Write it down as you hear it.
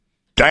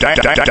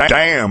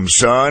Damn,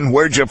 son,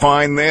 where'd you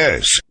find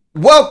this?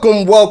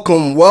 Welcome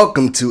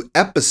to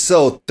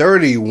episode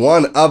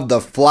 31 of the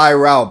Fly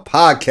Route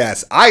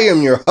Podcast. I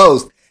am your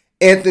host,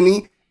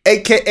 Anthony,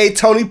 aka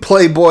Tony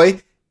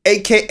Playboy,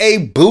 aka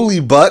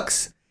Bully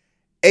Bucks,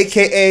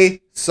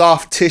 aka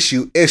Soft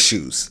Tissue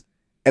Issues.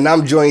 And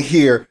I'm joined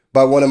here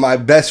by one of my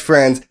best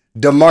friends,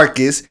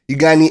 DeMarcus. You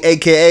got any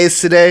AKAs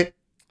today?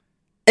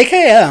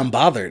 AKA I'm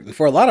bothered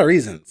for a lot of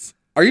reasons.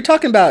 Are you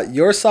talking about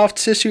your soft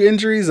tissue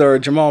injuries or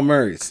Jamal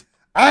Murray's?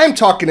 I'm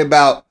talking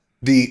about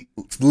the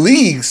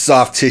league's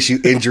soft tissue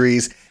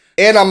injuries,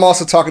 and I'm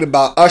also talking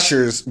about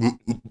Usher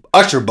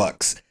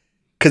bucks.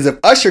 Because if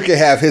Usher can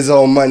have his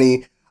own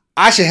money,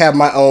 I should have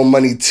my own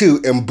money too,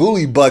 and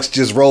Bully Bucks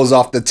just rolls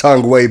off the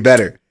tongue way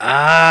better.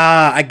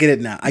 Ah, I get it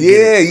now.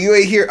 You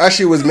ain't hear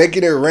Usher was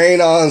making it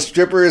rain on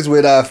strippers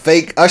with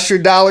fake Usher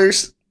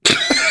dollars?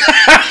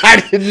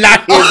 I did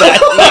not hear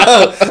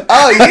that.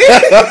 Oh,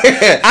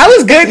 yeah. I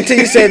was good until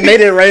you said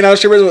made it rain on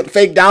strippers with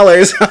fake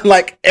dollars. I'm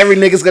like, every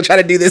nigga's gonna try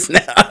to do this now.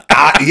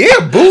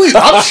 Yeah, Bully.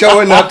 I'm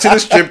showing up to the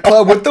strip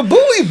club with the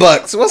Bully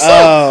Bucks. What's up?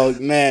 Oh,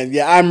 man.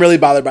 Yeah, I'm really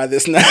bothered by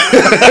this now.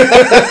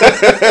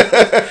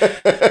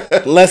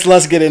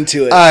 Let's get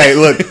into it. All right,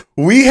 look.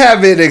 We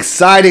have an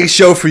exciting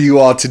show for you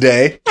all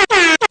today.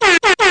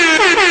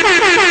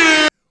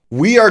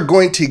 We are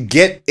going to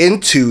get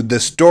into the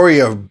story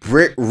of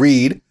Britt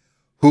Reid,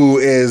 who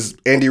is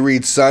Andy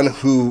Reid's son,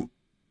 who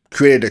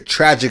created a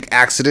tragic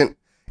accident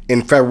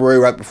in February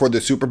right before the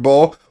Super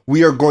Bowl.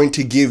 We are going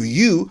to give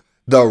you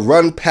the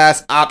run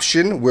pass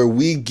option, where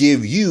we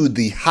give you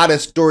the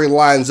hottest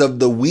storylines of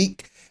the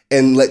week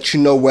and let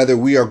you know whether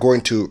we are going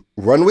to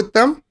run with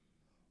them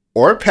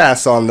or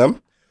pass on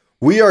them.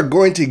 We are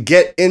going to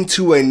get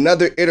into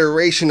another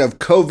iteration of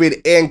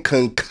COVID and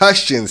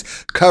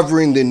concussions,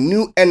 covering the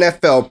new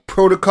NFL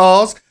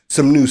protocols,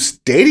 some new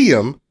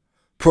stadium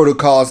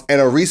protocols, and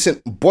a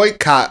recent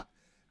boycott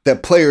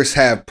that players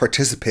have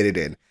participated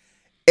in.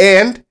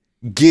 And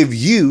give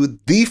you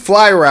the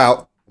Fly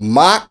Route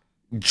mock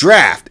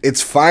draft.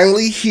 It's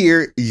finally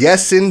here.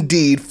 Yes,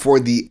 indeed, for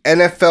the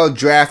NFL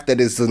draft that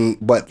is in,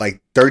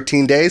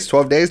 13 days,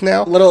 12 days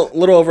now?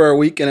 Little over a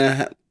week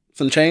and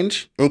some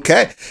change.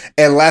 Okay.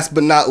 And last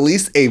but not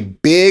least, a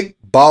big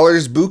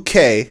Ballers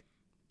Bouquet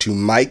to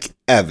Mike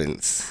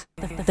Evans.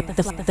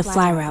 The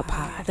Fly Route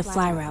Pod. The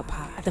Fly Route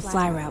Pod. The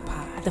Fly Route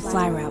Pod. The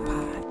Fly Route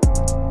Pod.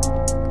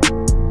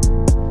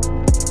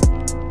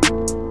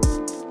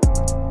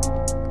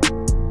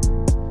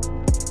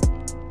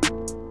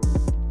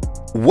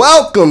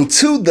 Welcome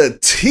to the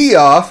Tee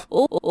Off.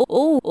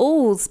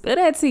 Ooh, spill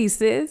that tea,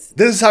 sis.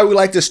 This is how we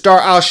like to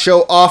start our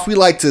show off. We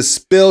like to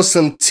spill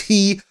some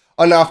tea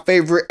on our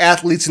favorite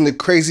athletes and the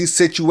crazy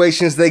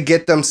situations they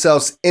get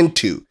themselves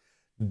into.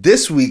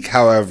 This week,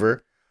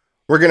 however,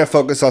 we're going to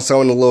focus on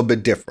someone a little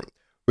bit different.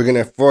 We're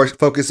going to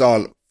focus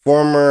on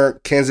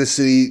former Kansas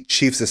City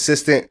Chiefs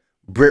assistant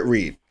Britt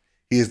Reid.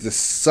 He is the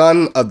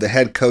son of the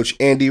head coach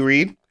Andy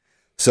Reid,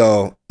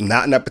 so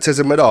not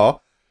nepotism at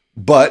all,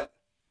 but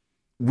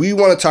we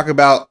want to talk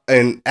about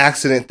an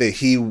accident that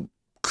he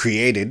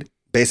created,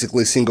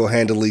 basically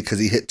single-handedly, because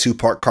he hit two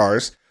parked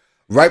cars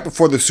right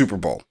before the Super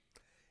Bowl.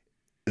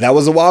 That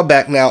was a while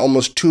back now,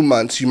 almost 2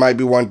 months. You might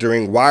be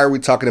wondering, why are we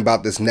talking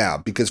about this now?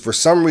 Because for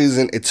some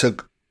reason, it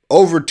took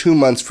over 2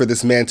 months for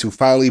this man to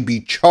finally be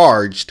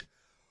charged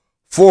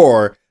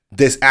for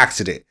this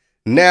accident.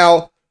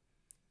 Now,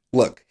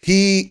 look,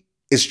 he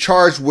is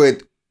charged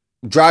with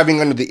driving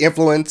under the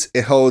influence.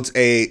 It holds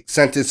a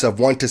sentence of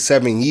 1 to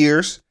 7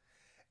 years.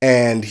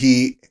 And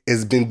he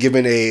has been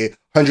given a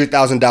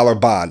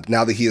 $100,000 bond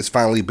now that he has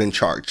finally been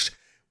charged.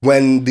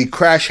 When the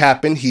crash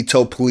happened, he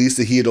told police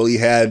that he had only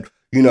had,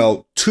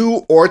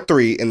 2 or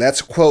 3, and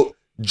that's quote,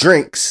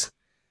 drinks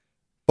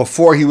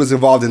before he was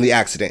involved in the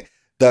accident.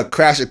 The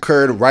crash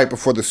occurred right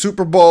before the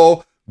Super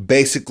Bowl.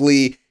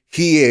 Basically,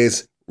 he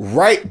is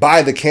right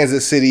by the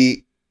Kansas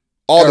City,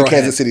 the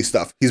Kansas City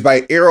stuff. He's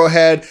by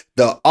Arrowhead,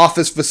 the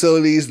office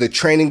facilities, the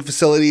training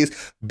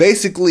facilities.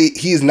 Basically,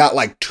 he's not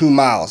like 2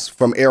 miles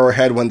from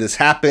Arrowhead when this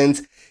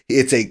happens.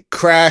 It's a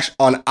crash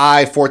on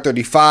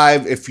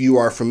I-435. If you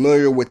are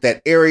familiar with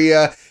that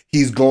area,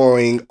 he's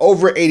going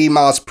over 80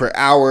 miles per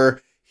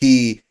hour.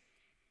 He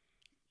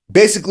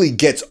basically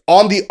gets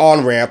on the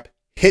on-ramp,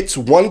 hits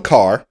one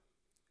car,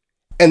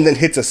 and then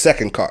hits a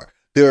second car.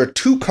 There are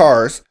 2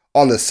 cars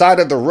on the side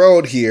of the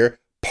road here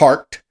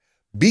parked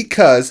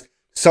because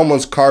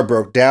someone's car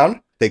broke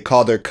down. They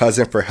call their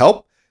cousin for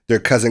help. Their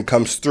cousin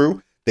comes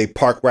through. They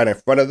park right in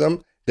front of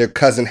them. Their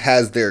cousin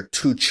has their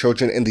 2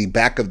 children in the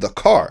back of the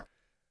car.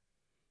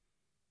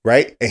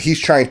 Right? And he's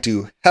trying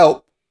to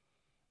help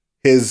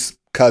his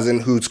cousin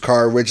whose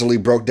car originally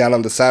broke down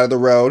on the side of the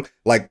road,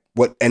 like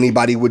what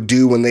anybody would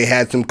do when they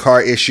had some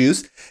car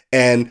issues.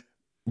 And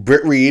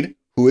Britt Reid,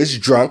 who is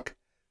drunk,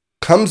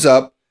 comes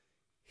up,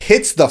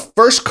 hits the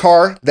first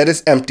car that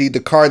is empty, the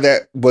car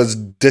that was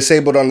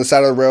disabled on the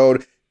side of the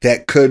road,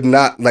 that could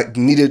not,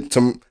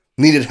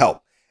 needed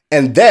help.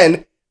 And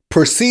then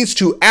proceeds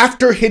to,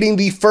 after hitting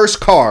the first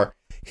car,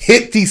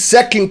 hit the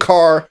second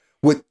car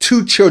with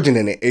 2 children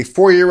in it. A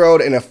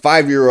 4-year-old and a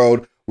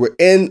 5-year-old were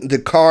in the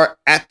car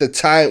at the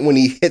time when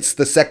he hits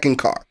the second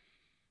car.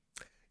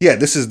 Yeah,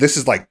 this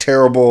is like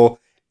terrible.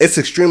 It's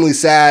extremely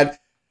sad.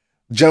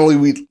 Generally,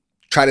 we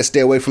try to stay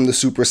away from the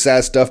super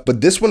sad stuff,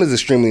 but this one is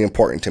extremely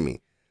important to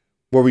me.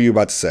 What were you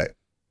about to say?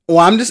 Well,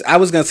 I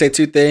was going to say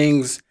 2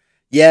 things.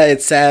 Yeah,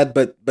 it's sad,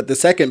 but the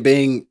second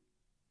being,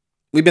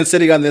 we've been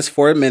sitting on this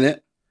for a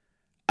minute,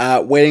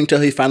 waiting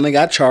till he finally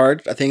got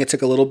charged. I think it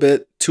took a little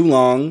bit too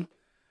long.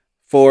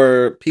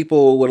 For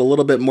people with a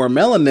little bit more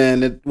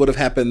melanin, it would have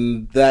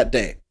happened that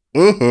day.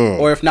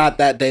 Mm-hmm. Or if not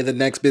that day, the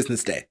next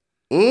business day.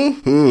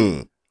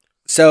 Mm-hmm.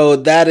 So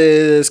that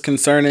is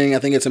concerning. I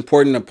think it's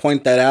important to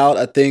point that out.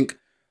 I think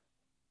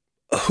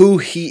who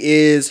he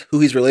is, who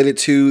he's related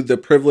to, the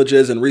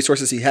privileges and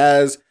resources he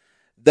has,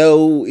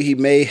 though he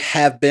may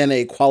have been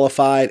a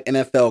qualified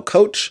NFL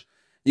coach,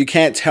 you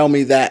can't tell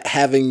me that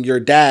having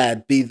your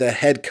dad be the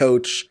head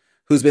coach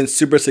who's been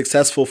super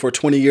successful for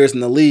 20 years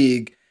in the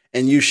league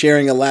and you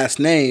sharing a last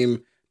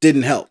name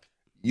didn't help.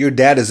 Your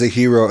dad is a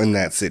hero in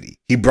that city.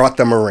 He brought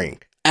them a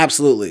ring.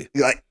 Absolutely.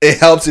 Like, it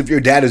helps if your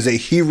dad is a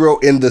hero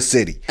in the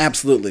city.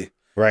 Absolutely.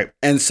 Right.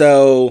 And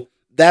so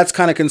that's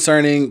kind of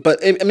concerning.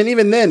 But I mean,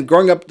 even then,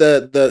 growing up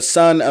the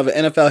son of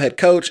an NFL head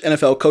coach,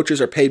 NFL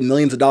coaches are paid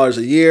millions of dollars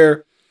a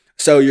year.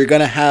 So you're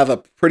going to have a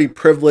pretty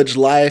privileged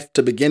life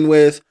to begin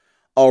with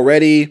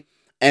already.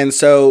 And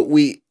so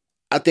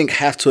I think,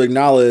 have to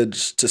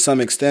acknowledge to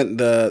some extent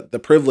the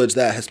privilege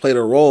that has played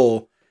a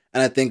role.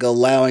 And I think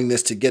allowing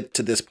this to get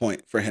to this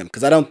point for him.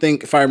 Because I don't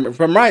think, if I'm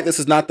right, this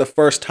is not the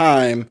first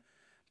time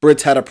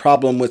Britt's had a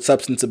problem with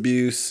substance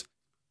abuse.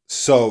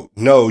 So,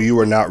 no, you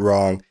are not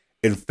wrong.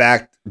 In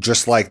fact,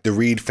 just like the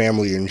Reid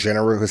family in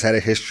general has had a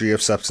history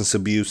of substance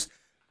abuse,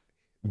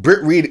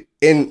 Britt Reid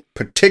in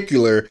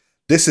particular,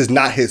 this is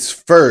not his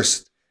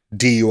first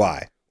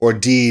DUI or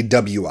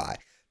DWI.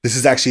 This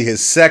is actually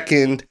his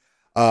second,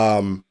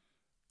 but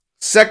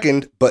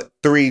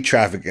 3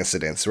 traffic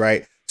incidents,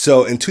 right?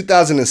 So in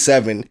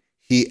 2007,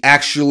 he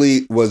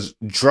actually was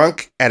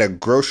drunk at a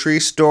grocery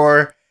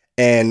store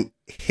and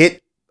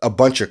hit a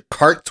bunch of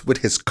carts with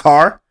his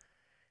car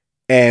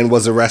and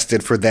was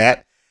arrested for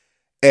that.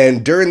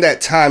 And during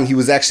that time, he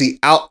was actually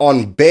out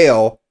on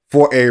bail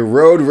for a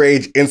road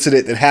rage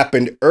incident that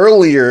happened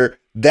earlier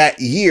that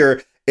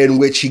year in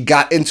which he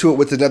got into it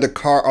with another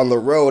car on the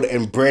road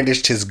and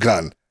brandished his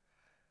gun.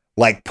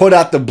 Like, put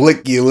out the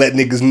blicky and let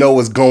niggas know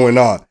what's going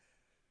on.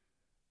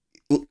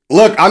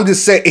 Look, I'm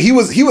just saying, he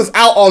was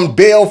out on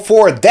bail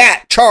for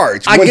that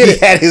charge when he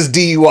had his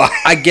DUI.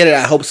 I get it.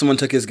 I hope someone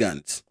took his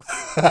guns.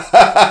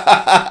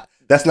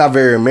 That's not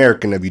very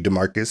American of you,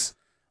 DeMarcus.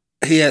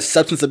 He has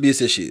substance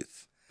abuse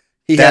issues.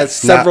 He has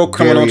several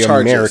criminal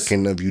charges.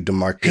 American of you,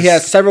 DeMarcus. He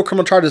has several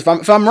criminal charges.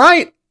 If I'm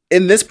right,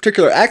 in this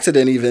particular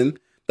accident even,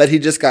 that he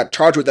just got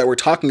charged with that we're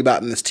talking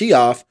about in this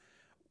tee-off,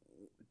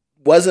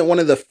 wasn't one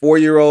of the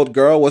 4-year-old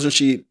girl, wasn't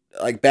she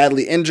like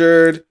badly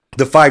injured?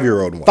 The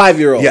 5-year-old one.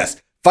 5-year-old. Yes.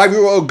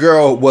 5-year-old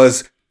girl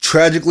was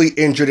tragically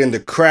injured in the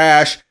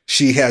crash.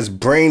 She has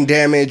brain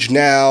damage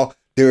now.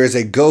 There is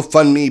a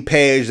GoFundMe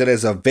page that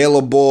is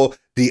available.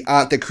 The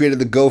aunt that created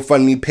the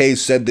GoFundMe page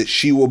said that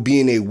she will be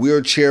in a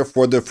wheelchair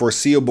for the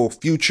foreseeable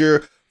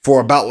future. For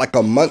about like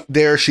a month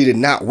there, she did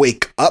not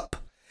wake up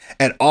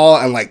at all.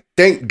 And like,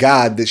 thank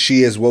God that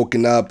she has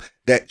woken up,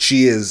 that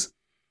she is,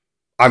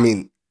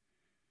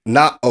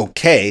 not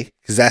okay,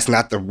 because that's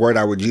not the word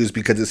I would use,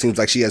 because it seems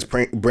like she has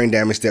brain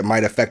damage that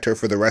might affect her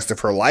for the rest of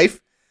her life.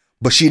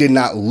 But she did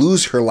not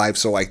lose her life,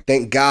 so I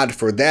thank God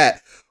for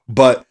that.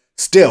 But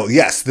still,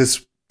 yes,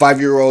 this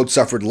 5-year-old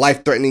suffered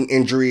life-threatening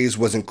injuries,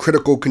 was in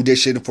critical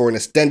condition for an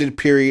extended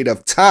period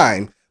of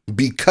time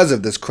because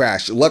of this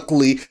crash.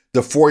 Luckily,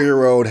 the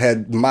 4-year-old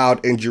had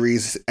mild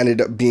injuries,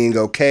 ended up being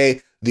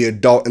okay. The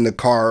adult in the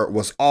car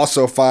was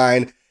also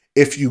fine.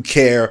 If you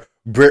care,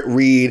 Britt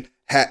Reid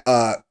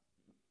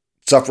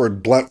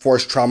suffered blunt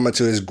force trauma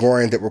to his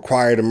groin that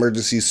required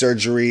emergency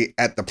surgery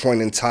at the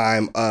point in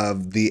time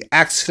of the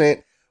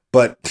accident.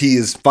 But he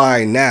is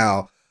fine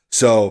now.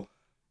 So,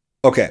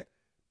 okay.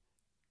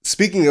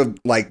 Speaking of,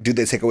 like, do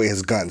they take away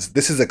his guns?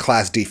 This is a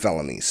Class D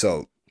felony.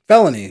 So,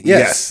 felony,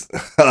 yes.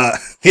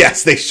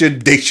 Yes, they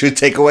should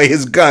take away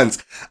his guns.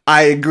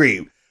 I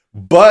agree.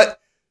 But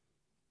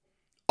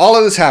all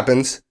of this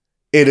happens.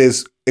 It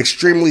is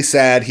extremely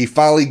sad. He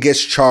finally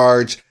gets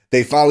charged.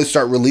 They finally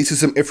start releasing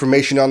some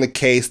information on the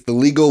case. The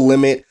legal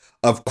limit,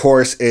 of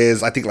course,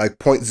 is, I think, like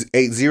 0.80,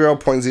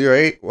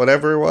 0.08,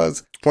 whatever it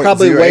was.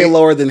 Probably way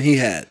lower than he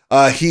had.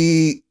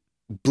 He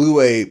blew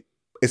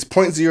it's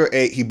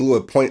 0.08. He blew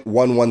a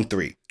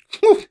 0.113.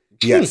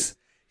 Yes.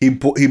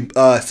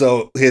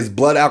 So his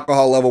blood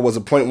alcohol level was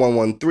a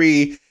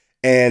 0.113.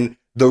 And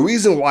the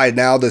reason why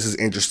now this is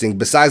interesting,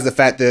 besides the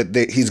fact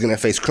that he's going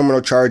to face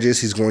criminal charges,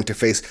 he's going to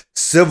face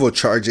civil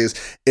charges,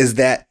 is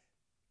that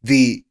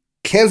the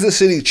Kansas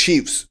City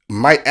Chiefs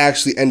might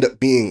actually end up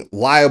being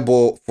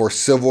liable for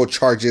civil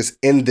charges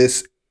in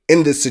this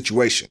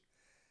situation.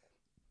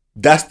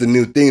 That's the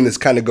new thing that's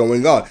kind of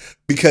going on,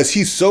 because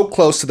he's so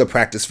close to the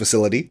practice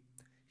facility.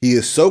 He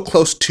is so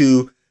close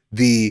to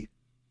the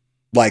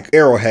like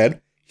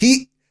Arrowhead.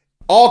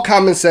 All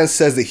common sense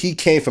says that he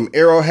came from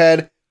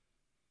Arrowhead,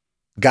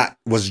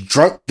 was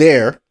drunk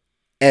there,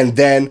 and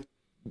then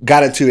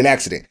got into an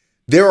accident.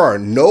 There are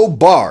no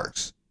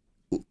bars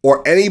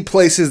or any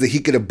places that he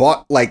could have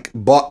bought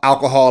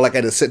alcohol, like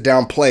at a sit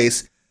down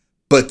place,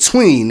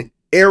 between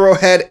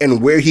Arrowhead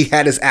and where he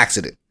had his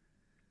accident.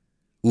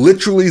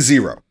 Literally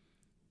zero.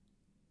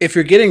 If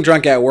you're getting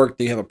drunk at work,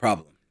 then you have a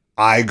problem.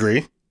 I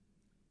agree.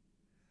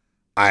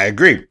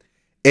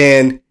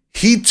 And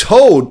he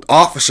told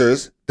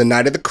officers the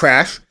night of the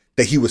crash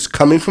that he was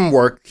coming from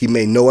work. He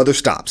made no other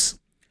stops.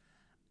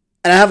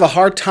 And I have a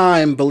hard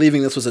time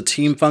believing this was a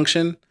team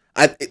function.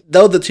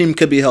 Though the team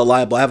could be held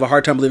liable, I have a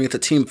hard time believing it's a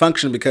team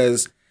function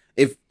because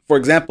if, for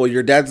example,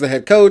 your dad's the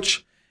head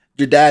coach,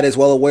 your dad is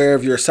well aware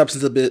of your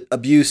substance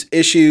abuse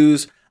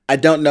issues, I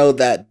don't know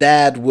that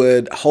dad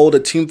would hold a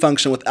team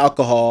function with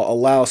alcohol,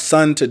 allow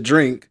son to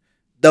drink,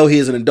 though he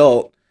is an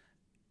adult,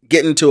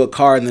 get into a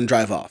car and then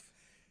drive off.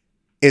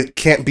 It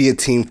can't be a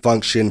team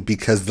function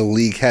because the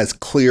league has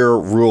clear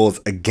rules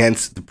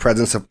against the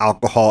presence of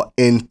alcohol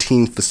in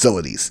team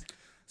facilities.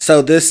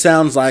 So this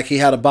sounds like he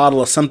had a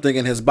bottle of something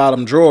in his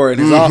bottom drawer in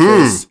his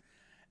office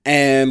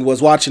and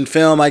was watching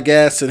film, I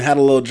guess, and had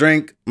a little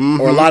drink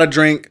or a lot of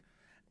drink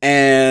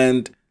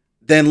and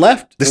then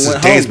left. This is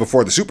days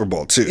before the Super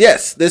Bowl, too.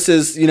 Yes, this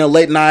is,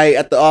 late night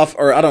at the off,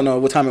 or I don't know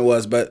what time it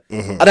was, but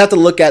I'd have to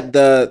look at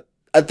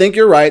I think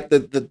you're right.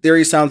 The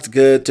theory sounds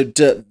good.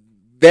 To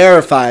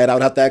verify it, I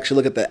would have to actually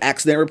look at the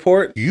accident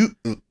report. You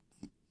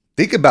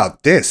think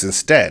about this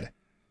instead.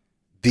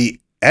 The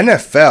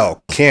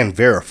NFL can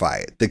verify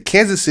it. The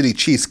Kansas City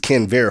Chiefs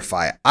can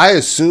verify it. I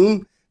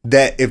assume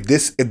that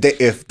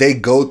if they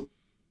go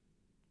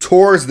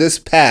towards this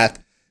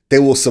path, they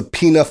will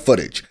subpoena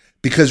footage.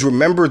 Because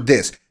remember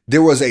this,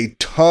 there was a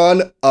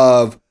ton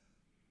of,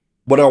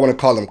 what do I want to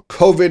call them,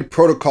 COVID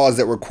protocols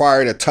that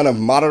required a ton of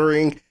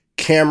monitoring,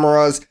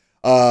 cameras,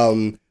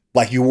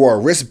 like you wore a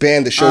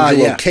wristband that showed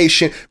your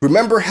location.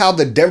 Remember how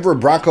the Denver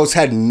Broncos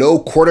had no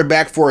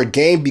quarterback for a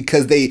game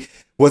because they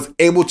was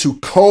able to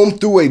comb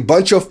through a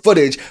bunch of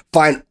footage,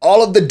 find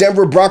all of the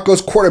Denver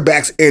Broncos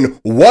quarterbacks in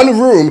one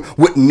room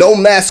with no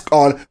mask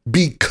on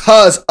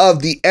because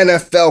of the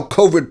NFL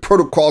COVID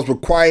protocols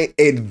requiring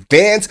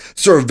advanced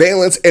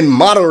surveillance and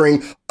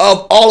monitoring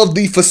of all of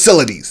the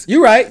facilities.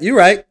 You're right.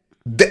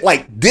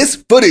 This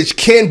footage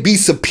can be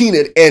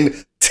subpoenaed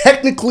and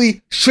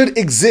technically should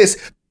exist.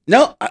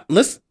 No,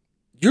 listen,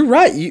 you're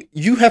right.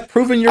 You have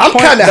proven your point.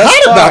 I'm kind of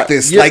hot about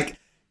this.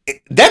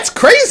 That's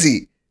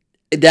crazy.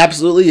 It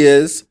absolutely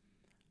is.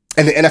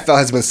 And the NFL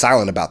has been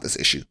silent about this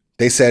issue.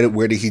 They said,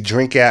 where did he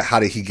drink at? How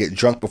did he get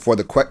drunk before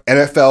the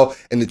NFL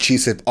and the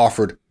Chiefs have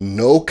offered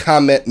no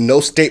comment,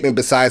 no statement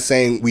besides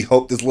saying, we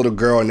hope this little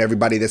girl and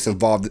everybody that's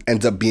involved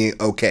ends up being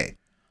okay.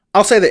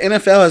 I'll say the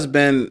NFL has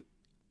been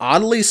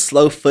oddly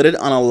slow-footed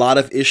on a lot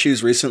of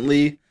issues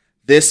recently.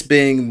 This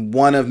being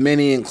one of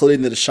many,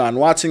 including the Deshaun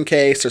Watson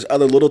case. There's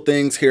other little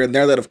things here and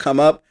there that have come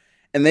up,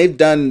 and they've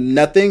done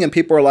nothing, and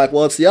people are like,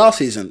 well, it's the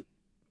offseason.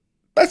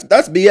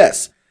 That's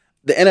BS.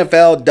 The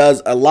NFL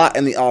does a lot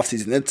in the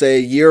offseason. It's a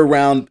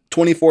year-round,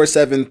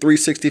 24/7,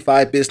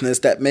 365 business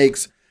that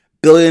makes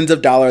billions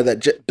of dollars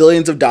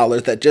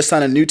that just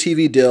signed a new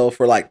TV deal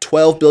for like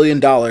 $12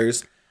 billion.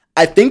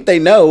 I think they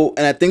know,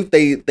 and I think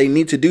they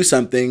need to do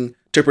something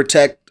to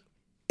protect,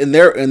 in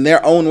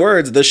their own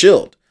words, the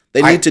shield.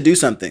 They need to do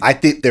something. I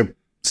think they're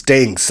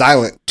staying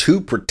silent to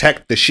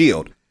protect the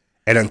shield.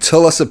 And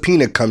until a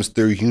subpoena comes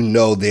through,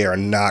 they are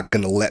not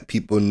going to let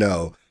people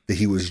know that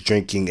he was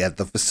drinking at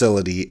the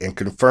facility and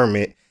confirm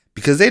it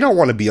because they don't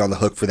want to be on the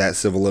hook for that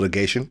civil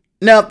litigation.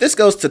 Now, if this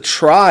goes to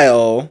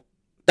trial,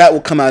 that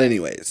will come out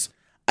anyways.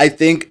 I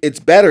think it's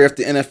better if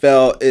the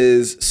NFL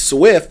is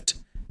swift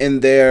in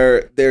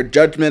their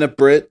judgment of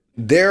Britt.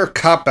 Their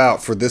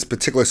cop-out for this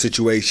particular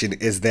situation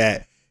is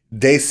that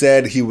they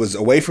said he was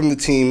away from the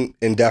team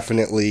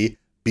indefinitely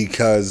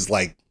because,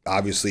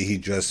 obviously he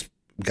just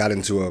got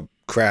into a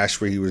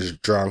crash where he was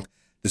drunk.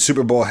 The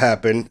Super Bowl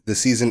happened, the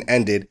season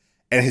ended,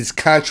 and his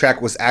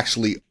contract was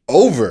actually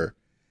over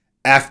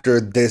after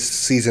this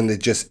season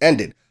that just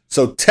ended.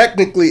 So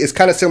technically, it's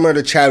kind of similar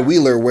to Chad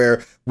Wheeler,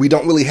 where we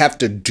don't really have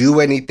to do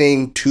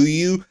anything to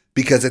you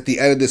because at the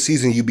end of the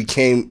season, you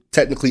became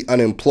technically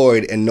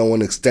unemployed and no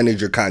one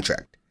extended your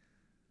contract.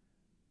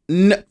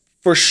 No,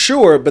 for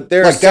sure, but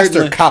that's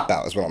their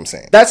cop-out is what I'm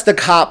saying. That's the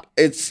cop.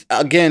 It's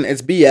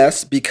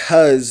BS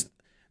because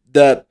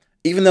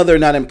even though they're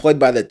not employed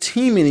by the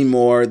team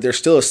anymore, they're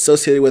still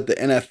associated with the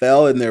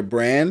NFL and their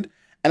brand.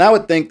 And I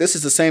would think this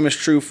is the same as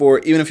true for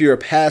even if you're a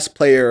past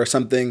player or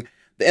something,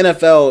 the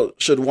NFL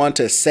should want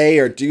to say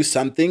or do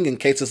something in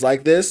cases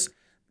like this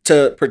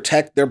to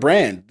protect their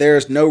brand.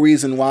 There's no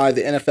reason why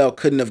the NFL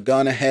couldn't have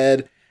gone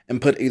ahead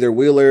and put either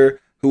Wheeler,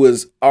 who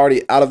was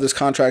already out of this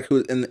contract,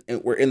 we're in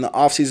the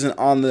offseason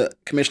on the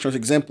commissioner's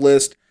exempt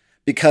list,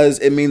 because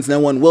it means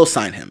no one will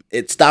sign him.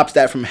 It stops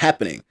that from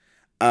happening.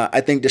 I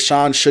think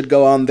Deshaun should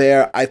go on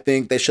there. I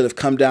think they should have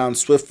come down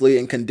swiftly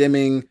in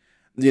condemning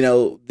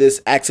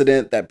this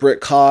accident that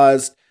Britt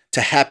caused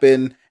to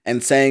happen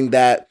and saying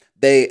that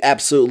They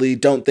absolutely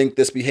don't think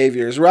this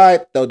behavior is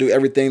right. They'll do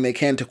everything they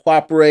can to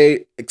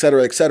cooperate, et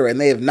cetera,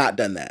 and they have not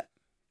done that.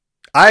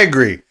 I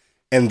agree.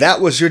 And that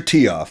was your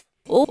tee off.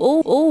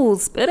 Ooh,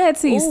 spill that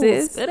tea,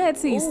 sis. Spill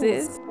that tea,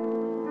 sis.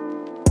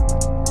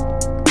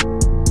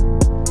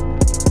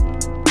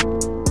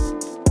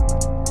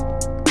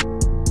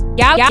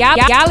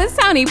 Y'all, it's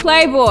Tony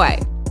Playboy.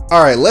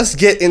 All right, let's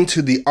get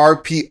into the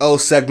RPO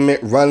segment,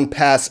 Run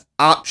Pass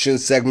Option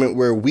segment,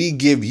 where we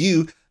give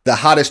you the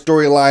hottest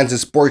storylines in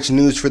sports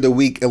news for the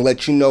week and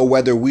let you know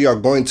whether we are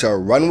going to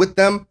run with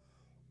them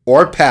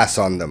or pass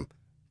on them.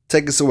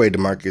 Take us away,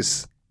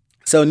 DeMarcus.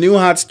 So, new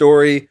hot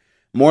story,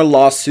 more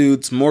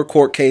lawsuits, more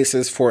court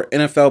cases for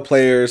NFL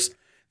players.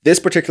 This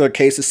particular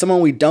case is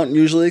someone we don't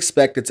usually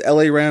expect. It's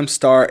LA Rams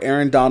star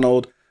Aaron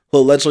Donald, who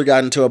allegedly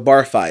got into a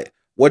bar fight.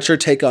 What's your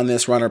take on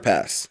this, run or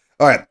pass?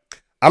 All right,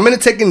 I'm going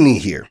to take a knee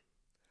here,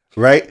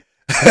 right?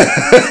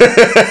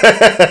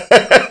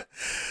 That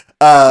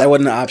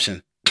wasn't an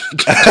option.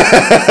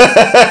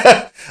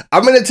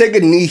 I'm going to take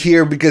a knee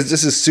here because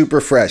this is super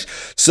fresh.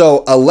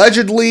 So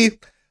allegedly,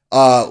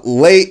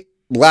 late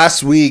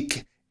last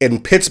week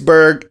in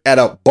Pittsburgh at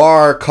a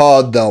bar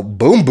called the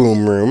Boom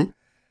Boom Room,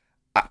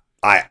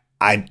 I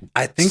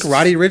think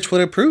Roddy Ricch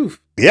would approve.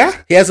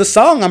 Yeah. He has a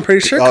song, I'm pretty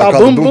sure, called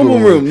Boom Boom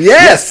Boom Room.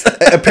 Yes.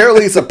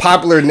 Apparently, it's a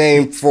popular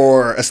name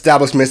for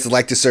establishments that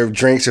like to serve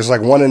drinks. There's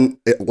like one in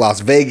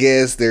Las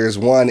Vegas. There's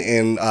one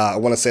in, I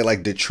want to say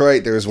like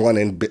Detroit. There's one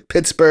in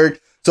Pittsburgh.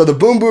 So the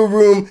Boom Boom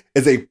Room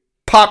is a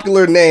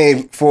popular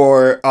name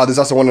for, there's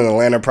also one in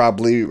Atlanta,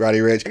 probably, Roddy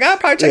Ricch. I gotta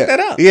probably check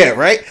that out. Yeah,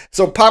 right?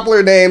 So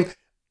popular name.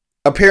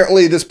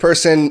 Apparently, this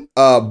person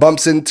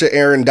bumps into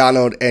Aaron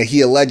Donald, and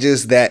he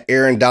alleges that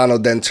Aaron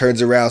Donald then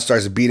turns around,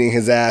 starts beating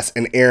his ass,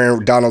 and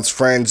Aaron Donald's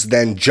friends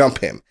then jump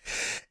him.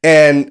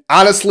 And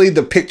honestly,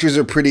 the pictures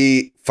are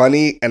pretty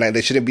funny, and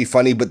they shouldn't be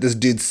funny, but this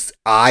dude's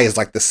eye is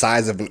like the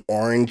size of an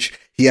orange.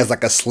 He has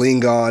like a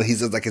sling on. He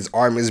says like his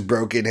arm is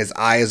broken. His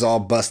eye is all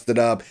busted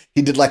up.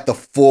 He did like the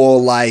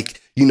full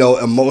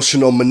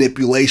emotional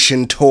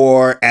manipulation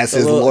tour as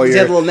his lawyer. He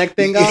had a little neck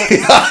thing on?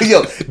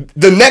 Yo,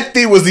 the neck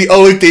thing was the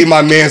only thing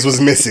my man's was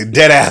missing.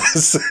 Dead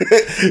ass.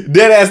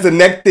 Dead ass, the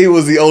neck thing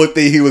was the only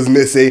thing he was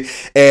missing.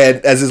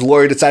 And as his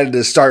lawyer decided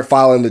to start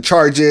filing the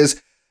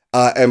charges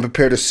and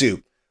prepare to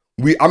sue.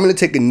 I'm going to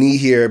take a knee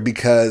here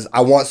because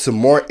I want some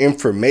more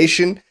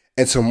information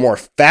and some more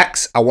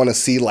facts. I want to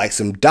see like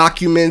some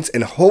documents,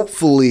 and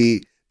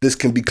hopefully this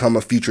can become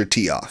a future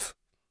tee-off.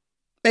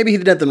 Maybe he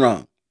did nothing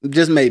wrong.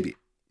 Just maybe.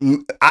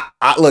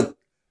 Look,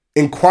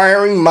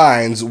 inquiring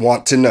minds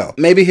want to know.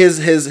 Maybe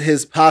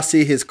his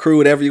posse, his crew,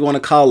 whatever you want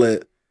to call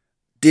it,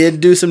 did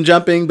do some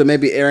jumping, but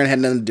maybe Aaron had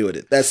nothing to do with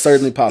it. That's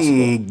certainly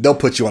possible. They'll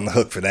put you on the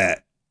hook for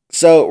that.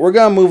 So we're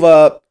going to move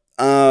up,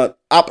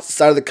 opposite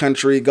side of the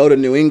country, go to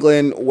New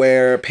England,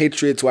 where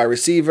Patriots wide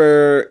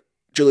receiver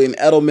Julian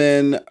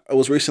Edelman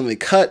was recently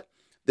cut.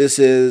 This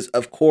is,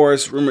 of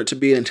course, rumored to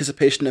be in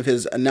anticipation of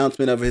his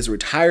announcement of his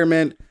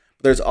retirement.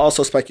 There's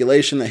also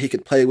speculation that he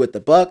could play with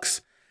the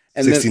Bucs.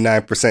 And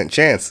 69%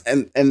 chance.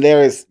 And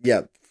there is,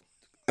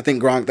 I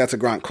think Gronk, that's a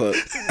Gronk quote.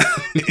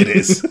 It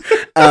is.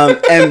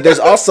 And there's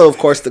also, of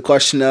course, the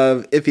question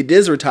of if he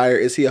does retire,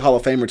 is he a Hall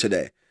of Famer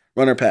today?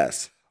 Run or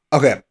pass?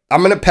 Okay,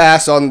 I'm going to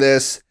pass on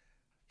this.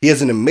 He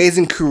has an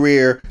amazing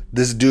career.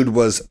 This dude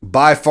was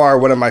by far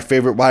one of my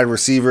favorite wide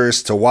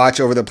receivers to watch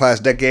over the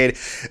past decade.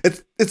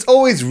 It's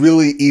always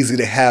really easy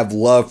to have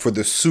love for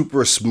the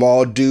super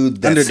small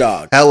dude that's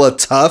underdog, hella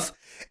tough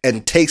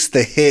and takes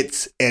the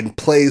hits and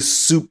plays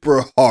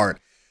super hard.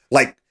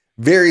 Like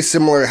very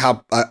similar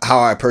how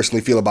I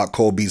personally feel about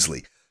Cole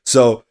Beasley.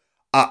 So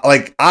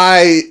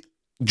Julian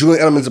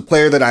Edelman's a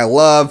player that I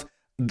love.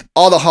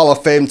 All the Hall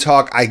of Fame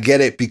talk, I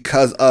get it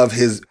because of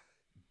his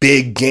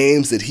big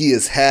games that he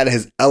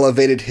has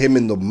elevated him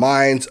in the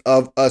minds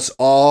of us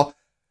all.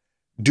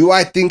 Do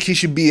I think he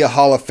should be a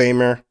Hall of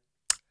Famer?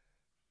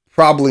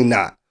 Probably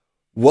not.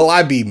 Will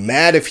I be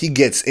mad if he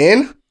gets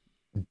in?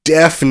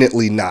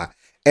 Definitely not.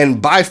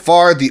 And by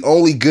far, the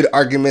only good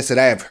arguments that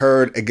I have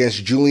heard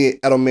against Julian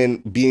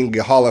Edelman being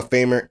a Hall of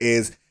Famer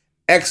is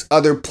X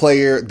other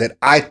player that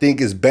I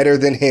think is better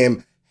than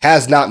him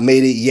has not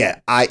made it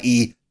yet,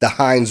 i.e. the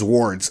Hines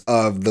Wards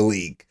of the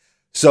league.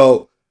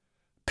 So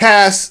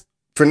pass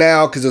for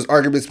now because those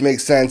arguments make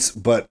sense,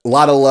 but a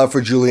lot of love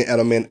for Julian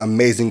Edelman.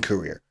 Amazing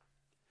career.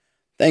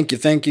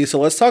 Thank you. So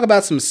let's talk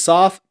about some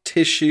soft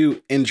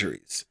tissue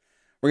injuries.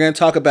 We're going to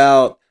talk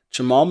about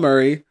Jamal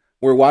Murray.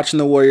 We're watching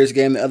the Warriors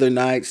game the other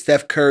night.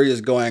 Steph Curry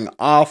is going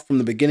off from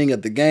the beginning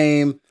of the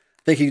game.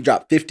 I think he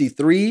dropped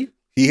 53.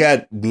 He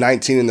had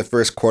 19 in the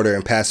first quarter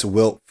and passed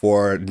Wilt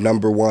for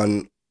number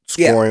one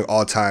scoring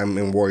all time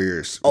in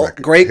Warriors.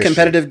 Great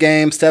competitive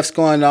game. Steph's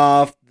going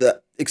off,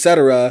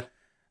 etc.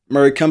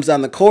 Murray comes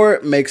down the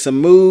court, makes a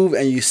move,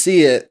 and you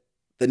see it.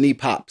 The knee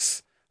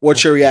pops.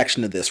 What's your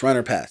reaction to this? Run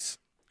or pass?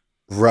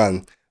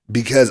 Run.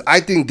 Because I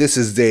think this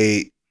is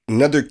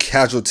another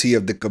casualty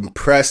of the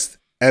compressed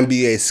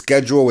NBA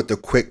schedule with the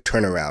quick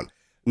turnaround.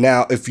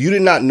 Now, if you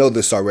did not know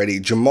this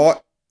already,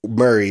 Jamal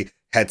Murray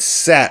had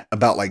sat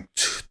about like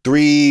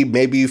 3,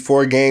 maybe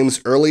 4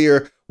 games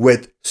earlier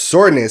with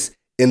soreness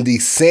in the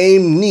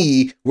same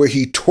knee where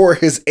he tore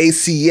his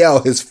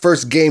ACL his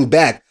first game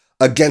back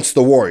against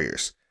the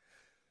Warriors.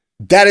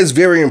 That is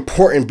very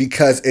important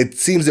because it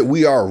seems that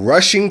we are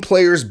rushing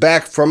players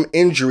back from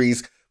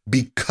injuries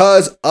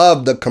because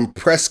of the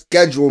compressed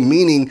schedule,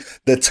 meaning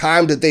the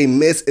time that they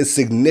miss is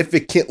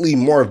significantly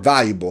more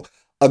valuable.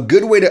 A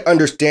good way to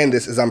understand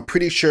this is I'm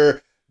pretty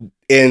sure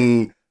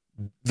in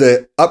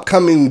the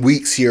upcoming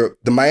weeks here,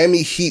 the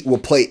Miami Heat will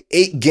play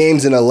 8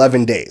 games in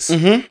 11 days.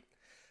 Mm-hmm.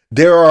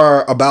 There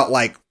are about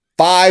like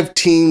 5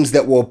 teams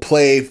that will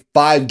play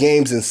 5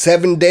 games in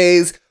 7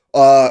 days,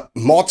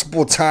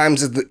 multiple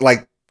times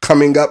like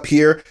coming up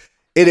here.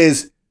 It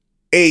is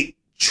a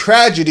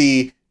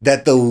tragedy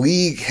that the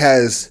league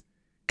has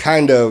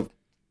kind of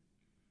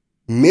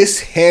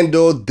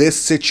mishandled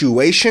this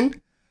situation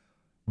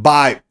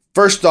by,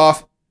 first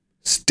off,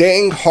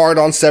 staying hard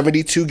on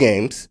 72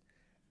 games,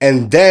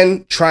 and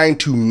then trying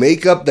to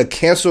make up the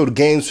canceled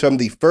games from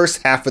the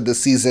first half of the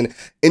season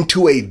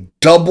into a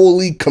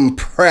doubly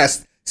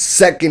compressed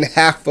second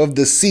half of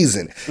the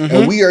season. Mm-hmm.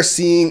 And we are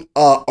seeing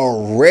an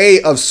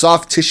array of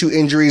soft tissue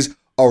injuries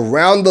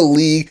around the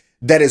league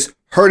that is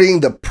hurting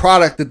the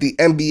product that the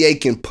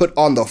NBA can put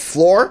on the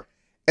floor.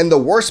 And the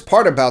worst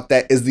part about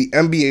that is the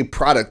NBA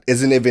product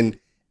isn't even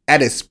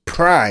at its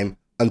prime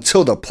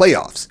until the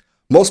playoffs.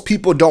 Most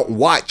people don't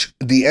watch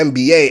the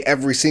NBA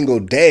every single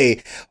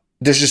day.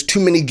 There's just too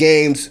many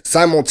games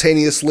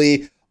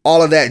simultaneously,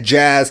 all of that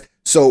jazz.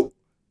 So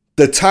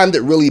the time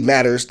that really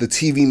matters, the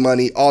TV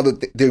money, all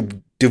they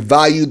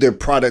devalue their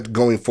product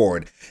going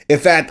forward. In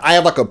fact, I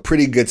have like a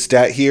pretty good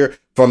stat here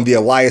from the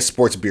Elias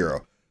Sports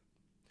Bureau.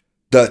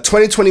 The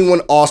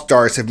 2021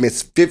 All-Stars have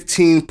missed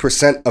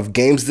 15% of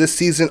games this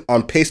season,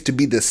 on pace to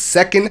be the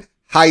second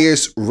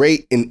highest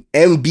rate in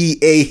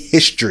NBA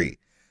history.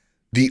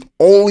 The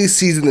only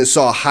season that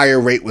saw a higher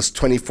rate was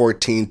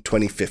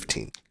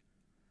 2014-2015.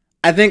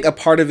 I think a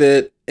part of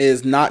it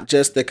is not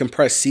just the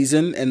compressed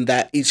season and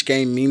that each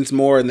game means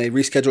more and they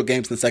reschedule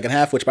games in the second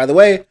half, which, by the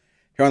way,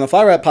 here on the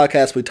Fly Route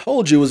podcast, we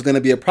told you was going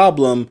to be a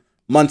problem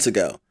months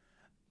ago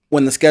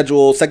when the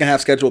second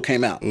half schedule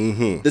came out.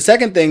 Mm-hmm. The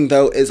second thing,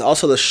 though, is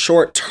also the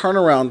short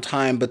turnaround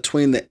time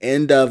between the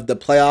end of the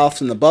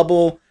playoffs and the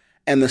bubble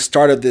and the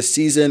start of this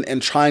season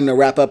and trying to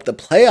wrap up the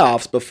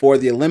playoffs before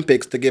the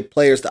Olympics to give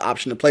players the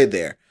option to play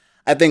there.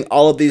 I think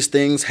all of these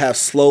things have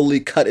slowly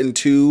cut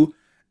into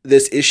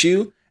this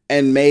issue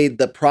and made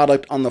the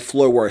product on the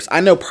floor worse.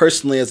 I know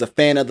personally, as a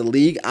fan of the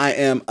league, I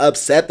am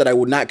upset that I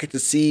would not get to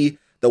see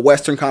the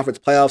Western Conference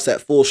playoffs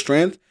at full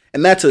strength,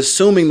 and that's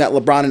assuming that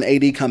LeBron and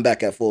AD come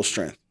back at full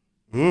strength.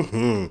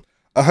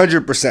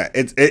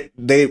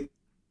 100%.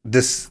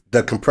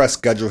 The compressed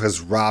schedule has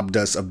robbed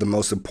us of the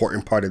most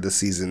important part of the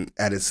season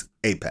at its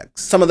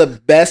apex. Some of the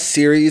best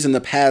series in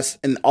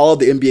all of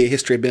the NBA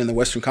history have been in the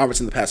Western Conference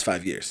in the past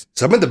 5 years.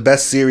 Some of the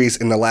best series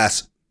in the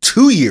last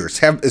 2 years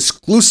have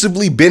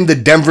exclusively been the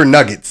Denver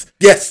Nuggets.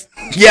 Yes.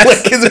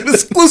 It's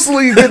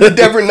exclusively been the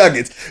Denver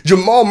Nuggets.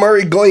 Jamal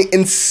Murray going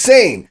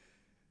insane.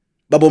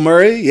 Bubble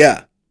Murray,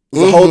 yeah.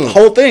 The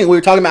whole thing. We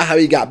were talking about how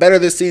he got better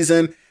this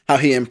season, how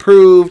he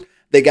improved.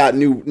 They got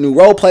new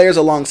role players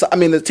alongside. I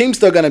mean, the team's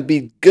still going to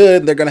be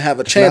good. They're going to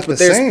have a chance, but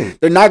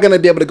they're not going to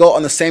be able to go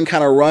on the same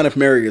kind of run if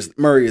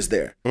Murray is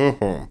there.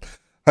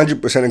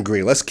 100%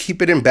 agree. Let's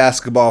keep it in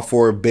basketball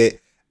for a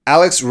bit.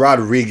 Alex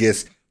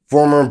Rodriguez,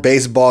 former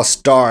baseball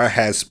star,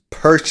 has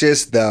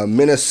purchased the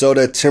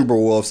Minnesota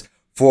Timberwolves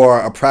for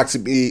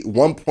approximately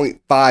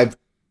 $1.5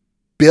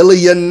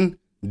 billion.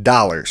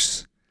 All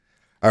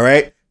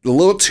right? The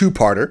little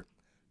two-parter.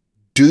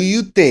 Do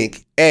you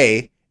think,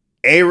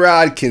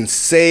 A-Rod can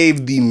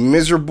save the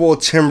miserable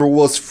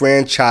Timberwolves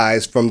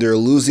franchise from their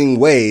losing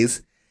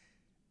ways?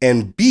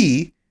 And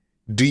B,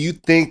 do you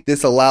think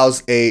this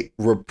allows a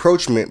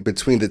rapprochement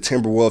between the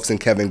Timberwolves and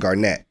Kevin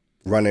Garnett?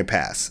 Run and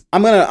pass.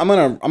 I'm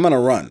gonna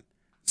run.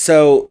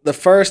 So the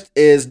first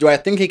is, do I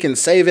think he can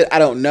save it? I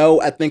don't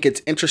know. I think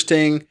it's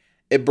interesting.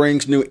 It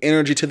brings new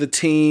energy to the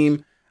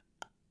team.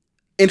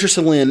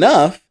 Interestingly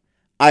enough,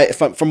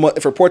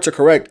 if reports are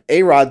correct,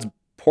 A-Rod's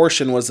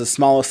portion was the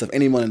smallest of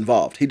anyone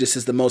involved. He just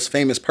is the most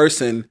famous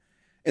person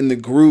in the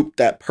group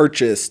that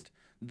purchased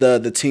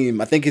the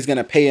team. I think he's going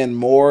to pay in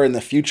more in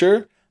the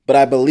future, but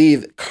I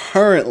believe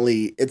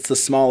currently it's the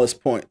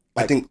smallest point.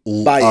 I think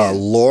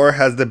Lore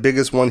has the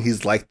biggest one.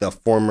 He's like the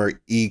former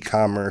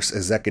e-commerce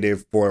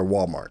executive for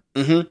Walmart.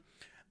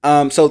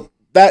 Mm-hmm. So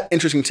that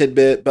interesting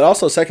tidbit, but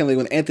also secondly,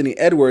 when Anthony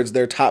Edwards,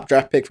 their top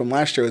draft pick from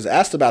last year, was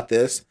asked about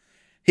this,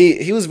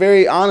 he was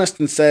very honest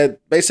and said,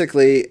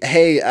 basically,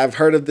 hey, I've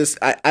heard of this.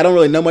 I don't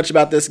really know much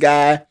about this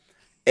guy,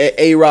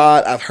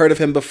 A-Rod. I've heard of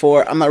him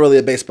before. I'm not really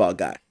a baseball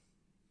guy.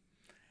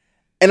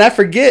 And I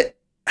forget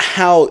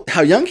how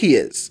young he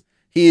is.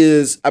 He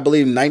is, I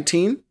believe,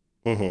 19.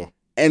 Mm-hmm.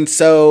 And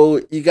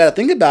so you got to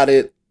think about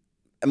it.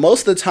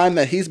 Most of the time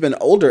that he's been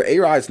older,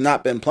 A-Rod's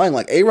not been playing.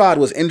 Like A-Rod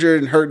was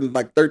injured and hurt in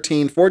like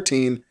 13,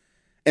 14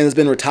 and has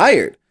been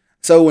retired.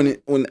 So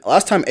when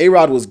last time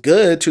A-Rod was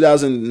good,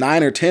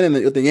 2009 or 10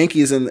 with the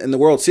Yankees in the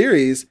World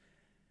Series,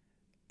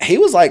 he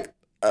was like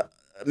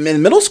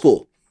in middle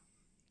school.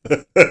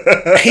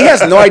 He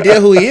has no idea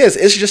who he is.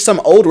 It's just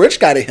some old rich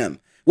guy to him,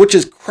 which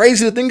is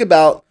crazy to think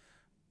about.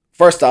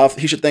 First off,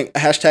 he should thank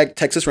hashtag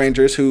Texas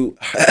Rangers, who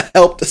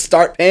helped to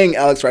start paying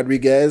Alex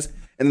Rodriguez,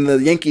 and then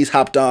the Yankees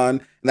hopped on,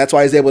 and that's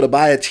why he's able to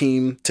buy a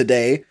team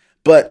today.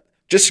 But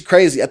just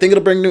crazy. I think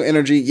it'll bring new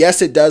energy.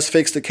 Yes, it does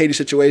fix the KG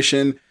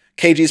situation.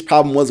 KG's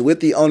problem was with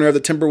the owner of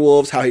the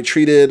Timberwolves, how he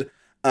treated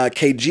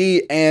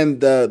KG and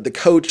the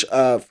coach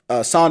of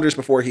Saunders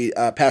before he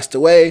passed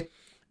away,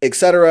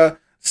 etc.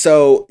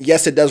 So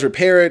yes, it does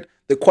repair it.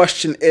 The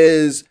question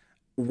is,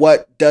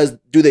 what do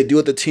they do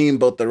with the team,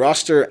 both the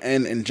roster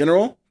and in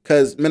general?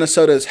 Because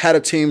Minnesota's had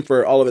a team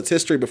for all of its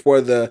history.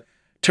 Before the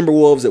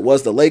Timberwolves, it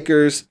was the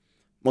Lakers.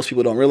 Most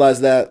people don't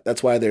realize that.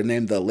 That's why they're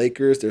named the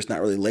Lakers. There's not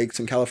really lakes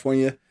in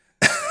California.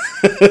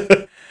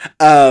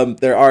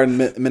 There are in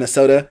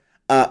Minnesota.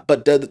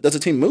 But does a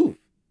team move?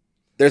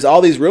 There's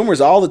all these rumors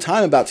all the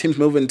time about teams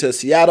moving to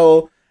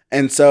Seattle.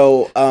 And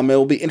so it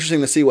will be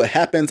interesting to see what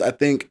happens. I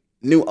think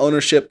new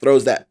ownership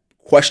throws that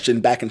question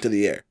back into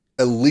the air.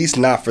 At least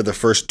not for the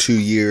first 2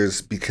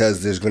 years,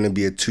 because there's going to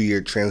be a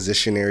 2-year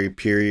transitionary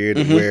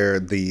period where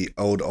the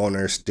old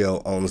owner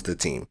still owns the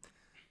team.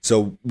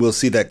 So we'll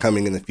see that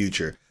coming in the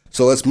future.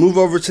 So let's move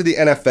over to the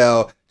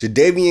NFL.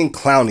 Jadeveon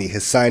Clowney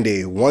has signed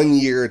a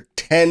 1-year,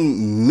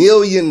 $10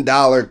 million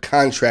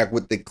contract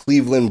with the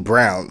Cleveland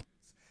Browns.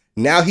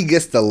 Now he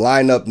gets to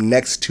line up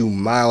next to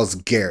Myles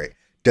Garrett.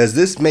 Does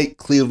this make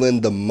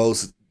Cleveland the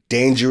most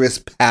dangerous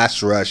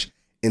pass rush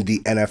in the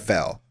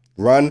NFL?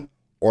 Run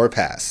or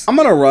pass? I'm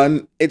going to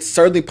run. It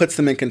certainly puts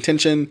them in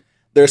contention.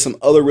 There's some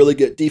other really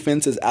good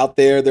defenses out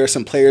there. There are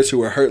some players who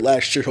were hurt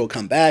last year who will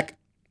come back.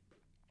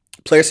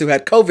 Players who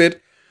had COVID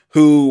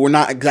who were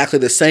not exactly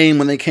the same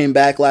when they came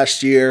back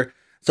last year.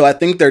 So I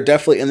think they're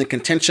definitely in the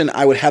contention.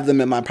 I would have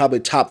them in my probably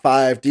top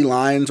 5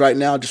 D-lines right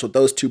now, just with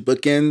those 2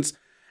 bookends.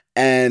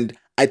 And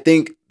I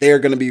think they're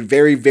going to be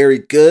very, very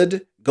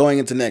good going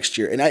into next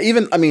year. And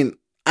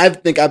I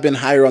think I've been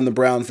higher on the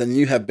Browns than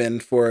you have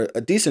been for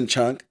a decent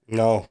chunk.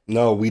 No,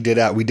 we did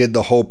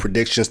the whole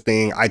predictions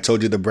thing. I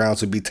told you the Browns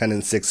would be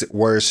 10-6 at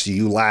worst.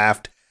 You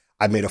laughed.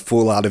 I made a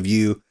fool out of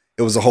you.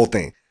 It was a whole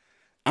thing.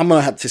 I'm going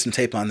to have to see some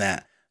tape on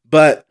that.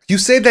 But you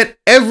say that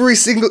every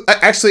single...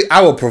 Actually,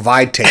 I will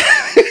provide tape.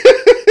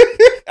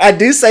 I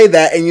do say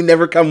that, and you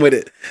never come with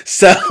it.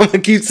 So I'm going to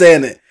keep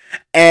saying it.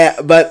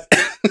 But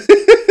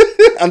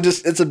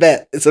it's a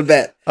bet. It's a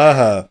bet.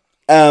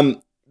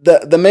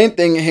 The main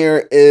thing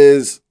here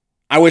is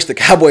I wish the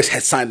Cowboys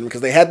had signed him,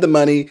 because they had the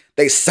money.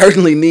 They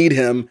certainly need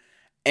him,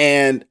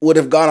 and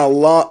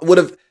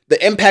the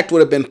impact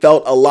would have been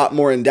felt a lot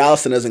more in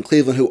Dallas than it is in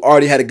Cleveland, who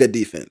already had a good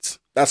defense.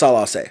 That's all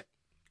I'll say.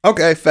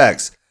 Okay,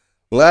 facts.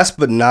 Last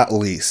but not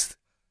least,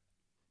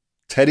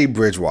 Teddy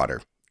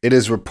Bridgewater. It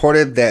is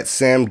reported that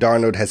Sam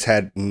Darnold has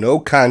had no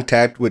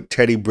contact with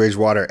Teddy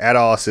Bridgewater at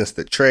all since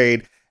the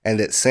trade, and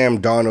that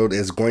Sam Darnold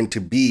is going to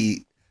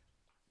be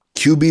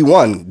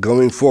QB1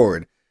 going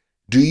forward.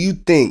 Do you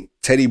think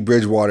Teddy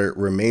Bridgewater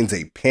remains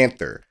a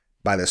Panther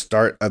by the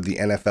start of the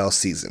NFL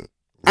season?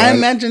 Run? I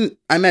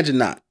imagine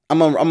not. I'm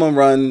gonna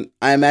run.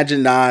 I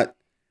imagine not.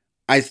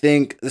 I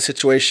think the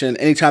situation,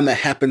 anytime that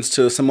happens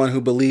to someone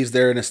who believes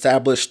they're an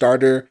established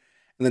starter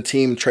and the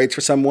team trades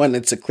for someone,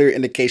 it's a clear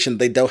indication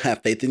they don't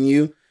have faith in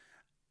you.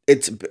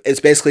 It's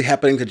basically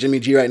happening to Jimmy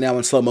G right now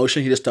in slow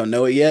motion. He just don't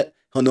know it yet.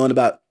 He'll know in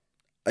about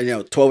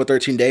 12 or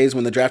 13 days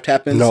when the draft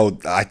happens. No,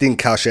 I think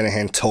Kyle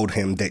Shanahan told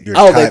him that your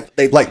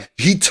time...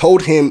 he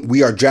told him,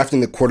 we are drafting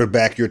the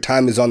quarterback. Your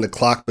time is on the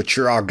clock, but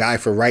you're our guy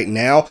for right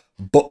now.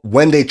 But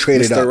when they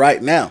traded up...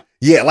 right now.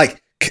 Yeah,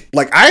 like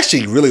I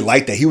actually really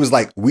like that. He was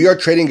like, we are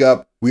trading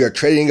up. We are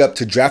trading up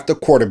to draft a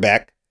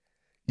quarterback.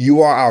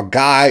 You are our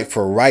guy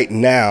for right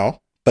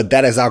now, but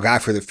that is our guy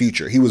for the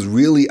future. He was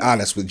really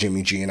honest with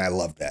Jimmy G, and I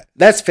love that.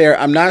 That's fair.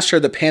 I'm not sure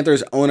the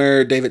Panthers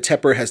owner, David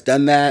Tepper, has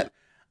done that.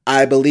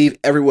 I believe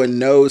everyone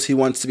knows he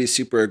wants to be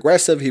super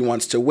aggressive. He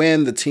wants to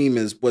win. The team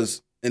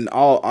was, in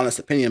all honest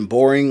opinion,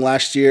 boring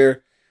last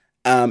year.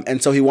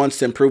 And so he wants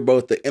to improve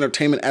both the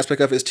entertainment aspect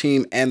of his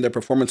team and their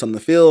performance on the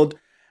field.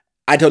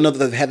 I don't know that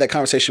they've had that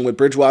conversation with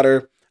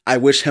Bridgewater. I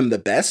wish him the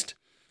best.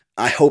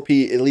 I hope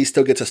he at least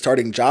still gets a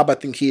starting job. I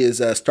think he is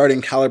a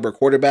starting caliber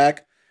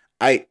quarterback.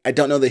 I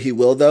don't know that he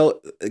will,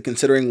 though,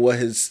 considering what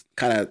his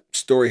kind of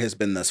story has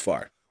been thus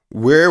far.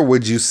 Where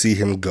would you see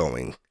him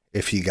going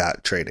if he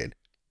got traded?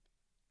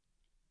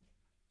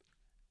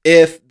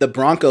 If the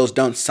Broncos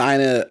don't sign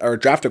or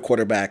draft a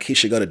quarterback, he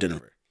should go to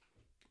Denver.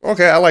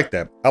 Okay, I like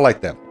that.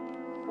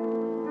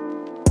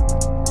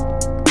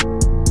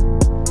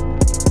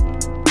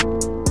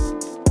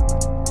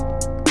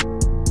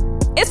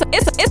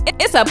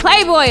 It's a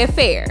Playboy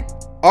affair.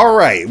 All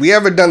right, we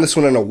haven't done this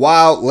one in a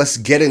while. Let's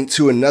get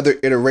into another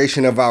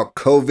iteration of our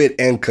COVID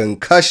and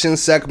concussion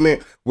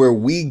segment, where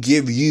we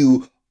give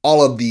you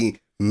all of the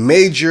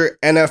major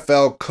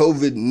NFL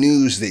COVID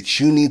news that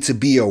you need to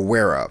be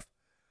aware of.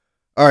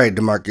 All right,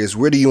 DeMarcus,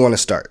 where do you want to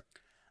start?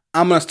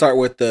 I'm going to start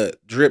with the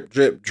drip,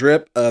 drip,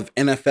 drip of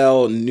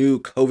NFL new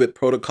COVID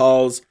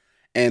protocols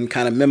and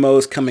kind of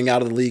memos coming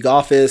out of the league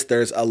office.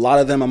 There's a lot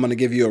of them. I'm going to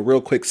give you a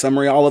real quick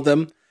summary, all of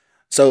them.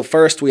 So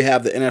first, we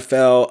have the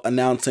NFL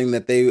announcing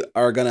that they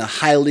are going to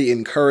highly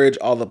encourage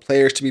all the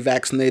players to be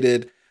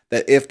vaccinated,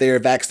 that if they are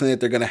vaccinated,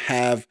 they're going to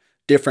have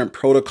different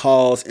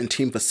protocols in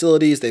team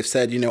facilities. They've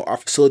said, our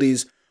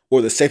facilities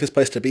were the safest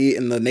place to be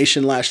in the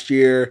nation last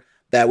year,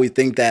 that we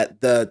think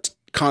that the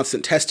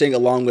constant testing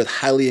along with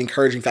highly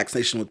encouraging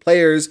vaccination with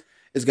players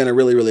is going to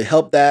really, really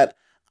help that.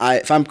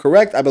 If I'm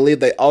correct, I believe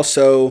they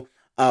also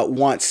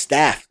want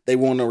staff. They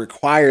want to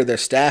require their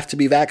staff to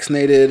be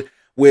vaccinated,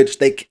 which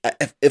they,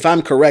 if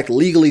I'm correct,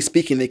 legally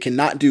speaking, they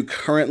cannot do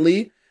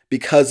currently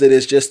because it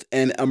is just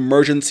an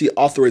emergency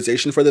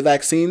authorization for the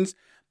vaccines.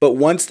 But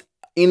once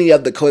any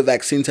of the COVID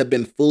vaccines have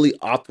been fully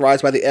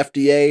authorized by the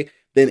FDA,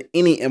 then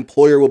any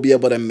employer will be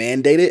able to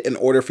mandate it in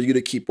order for you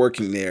to keep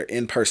working there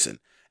in person.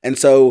 And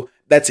so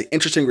that's an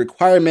interesting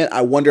requirement.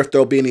 I wonder if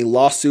there'll be any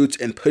lawsuits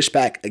and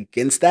pushback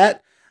against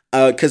that.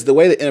 Because the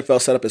way the NFL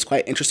is set up is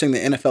quite interesting. The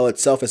NFL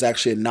itself is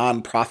actually a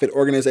nonprofit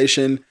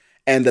organization,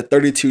 and the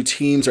 32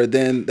 teams are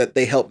then that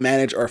they help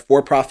manage are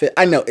for profit.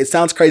 I know it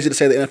sounds crazy to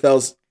say the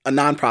NFL's a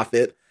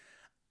nonprofit,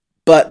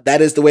 but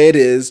that is the way it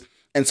is.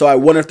 And so I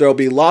wonder if there will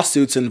be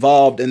lawsuits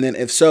involved, and then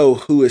if so,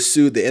 who is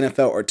sued, the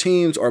NFL or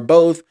teams or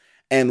both,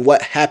 and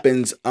what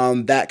happens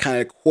on that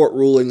kind of court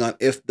ruling on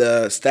if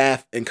the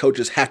staff and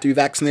coaches have to be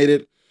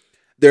vaccinated.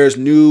 There's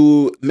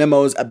new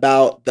memos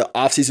about the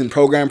offseason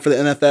program for the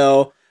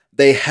NFL.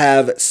 They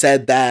have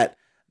said that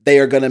they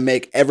are going to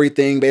make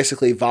everything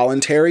basically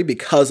voluntary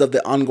because of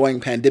the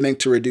ongoing pandemic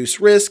to reduce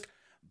risk.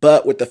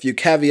 But with a few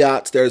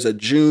caveats, there's a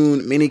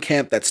June mini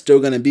camp that's still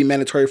going to be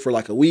mandatory for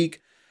like a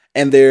week.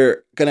 And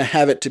they're going to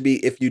have it to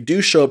be, if you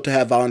do show up to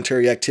have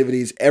voluntary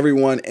activities,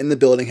 everyone in the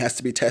building has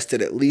to be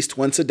tested at least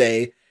once a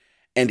day.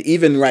 And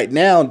even right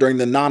now, during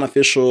the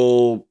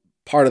non-official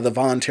part of the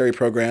voluntary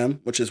program,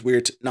 which is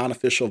weird,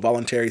 non-official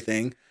voluntary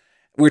thing,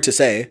 weird to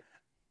say,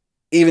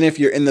 even if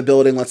you're in the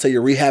building, let's say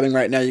you're rehabbing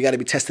right now, you got to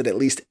be tested at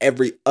least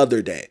every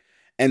other day.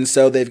 And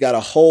so they've got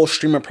a whole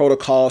stream of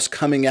protocols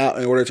coming out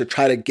in order to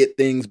try to get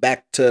things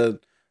back to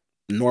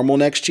normal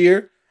next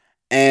year.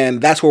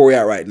 And that's where we're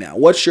at right now.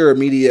 What's your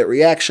immediate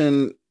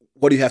reaction?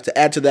 What do you have to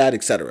add to that,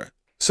 etc.?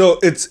 So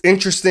it's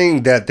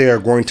interesting that they are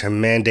going to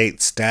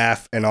mandate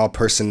staff and all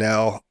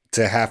personnel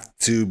to have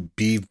to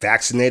be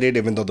vaccinated,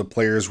 even though the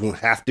players won't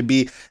have to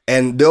be.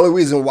 And the only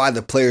reason why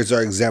the players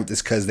are exempt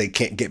is because they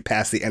can't get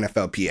past the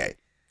NFLPA.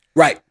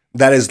 Right.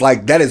 That is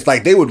like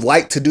they would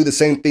like to do the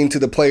same thing to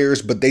the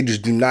players, but they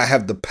just do not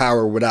have the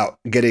power without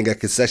getting a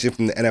concession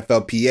from the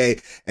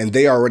NFLPA. And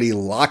they are already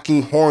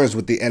locking horns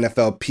with the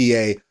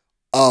NFLPA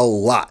a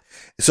lot.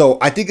 So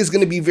I think it's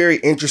going to be very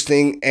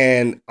interesting,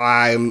 and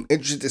I'm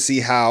interested to see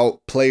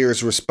how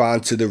players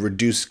respond to the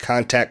reduced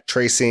contact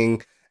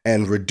tracing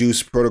and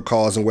reduced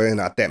protocols and whether or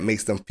not that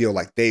makes them feel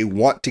like they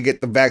want to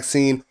get the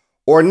vaccine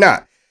or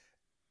not.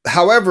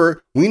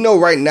 However, we know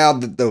right now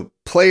that the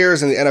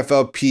players and the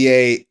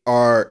NFLPA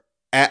are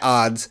at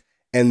odds,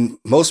 and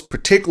most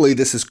particularly,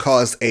 this has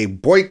caused a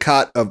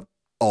boycott of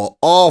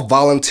all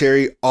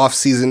voluntary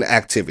off-season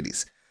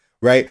activities,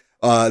 right?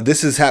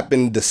 This has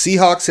happened. The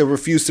Seahawks have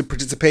refused to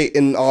participate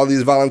in all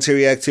these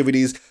voluntary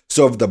activities.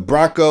 So have the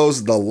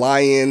Broncos, the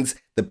Lions,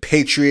 the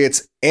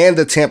Patriots, and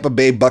the Tampa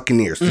Bay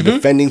Buccaneers, the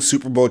defending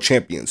Super Bowl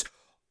champions.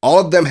 All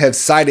of them have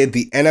cited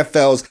the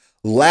NFL's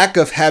lack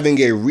of having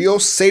a real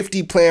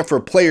safety plan for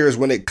players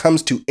when it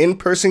comes to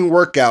in-person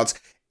workouts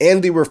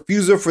and the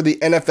refusal for the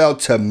NFL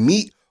to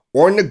meet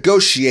or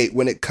negotiate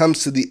when it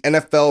comes to the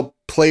NFL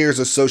Players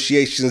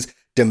Association's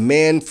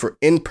demand for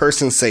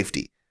in-person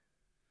safety.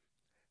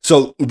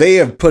 So they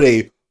have put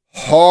a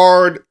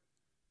hard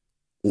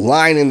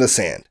line in the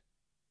sand,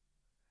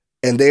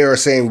 and they are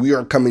saying we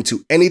aren't coming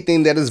to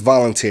anything that is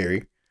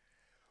voluntary,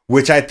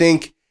 which I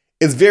think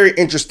is very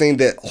interesting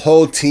that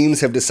whole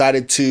teams have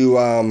decided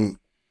to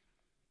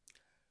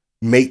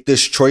make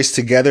this choice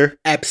together.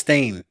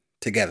 Abstain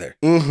together.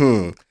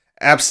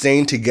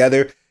 Abstain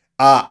together.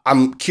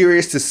 I'm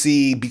curious to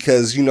see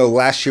because,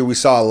 last year we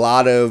saw a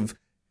lot of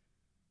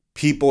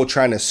people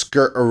trying to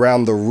skirt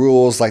around the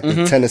rules, like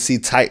the Tennessee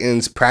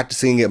Titans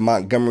practicing at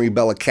Montgomery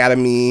Bell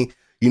Academy,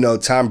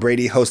 Tom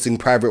Brady hosting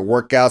private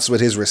workouts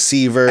with his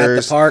receivers.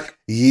 At the park.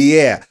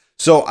 Yeah.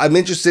 So I'm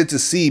interested to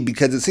see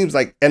because it seems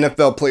like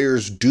NFL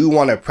players do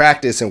want to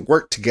practice and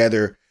work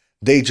together.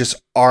 They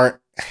just aren't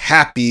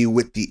happy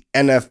with the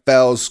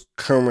NFL's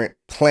current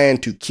plan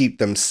to keep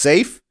them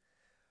safe,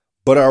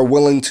 but are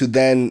willing to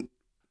then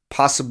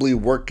possibly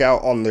work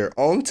out on their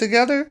own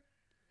together.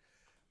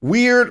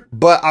 Weird,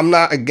 but I'm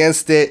not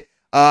against it.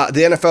 The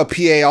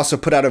NFLPA also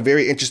put out a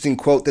very interesting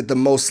quote that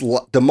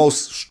the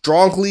most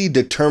strongly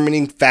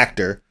determining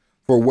factor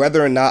for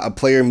whether or not a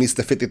player meets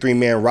the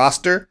 53-man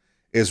roster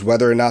is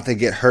whether or not they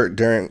get hurt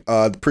during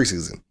the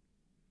preseason.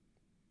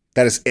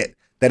 That is it.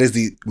 That is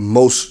the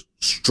most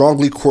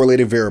strongly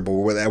correlated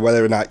variable,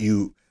 whether or not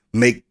you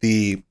make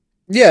the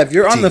if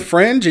you're team. on the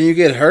fringe and you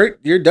get hurt,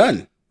 you're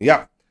done.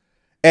 Yeah.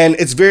 And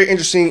it's very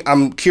interesting.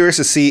 I'm curious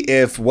to see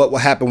if what will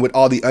happen with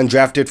all the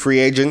undrafted free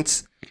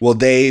agents. Will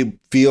they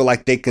feel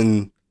like they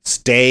can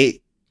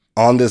stay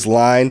on this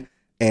line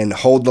and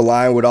hold the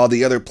line with all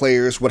the other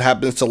players? What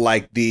happens to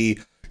like the,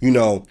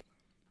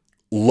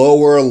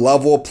 lower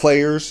level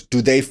players?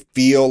 Do they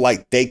feel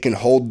like they can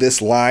hold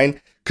this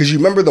line? Because you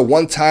remember the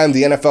one time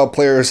the NFL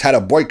players had a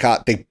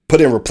boycott, they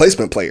put in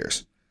replacement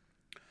players.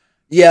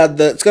 Yeah,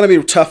 it's going to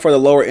be tough for the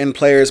lower end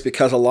players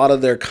because a lot of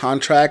their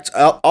contracts,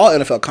 all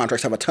NFL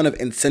contracts have a ton of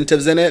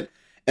incentives in it.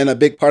 And a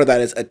big part of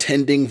that is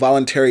attending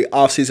voluntary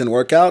off-season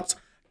workouts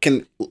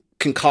can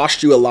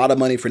cost you a lot of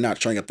money for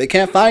not showing up. They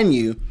can't fine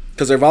you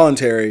because they're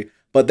voluntary,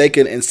 but they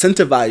can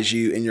incentivize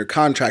you in your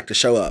contract to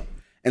show up.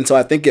 And so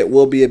I think it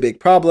will be a big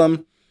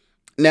problem.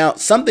 Now,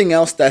 something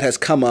else that has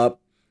come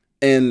up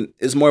and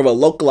is more of a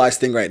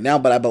localized thing right now,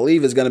 but I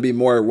believe is going to be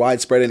more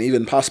widespread and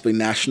even possibly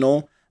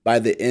national by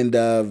the end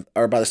of,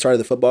 or by the start of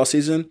the football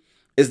season,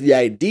 is the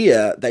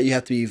idea that you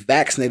have to be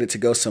vaccinated to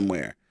go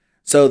somewhere.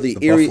 So the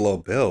Erie Buffalo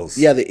Bills.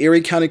 Yeah, the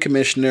Erie County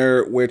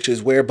Commissioner, which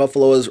is where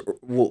Buffalo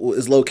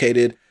is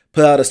located,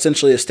 put out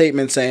essentially a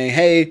statement saying,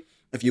 hey,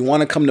 if you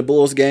want to come to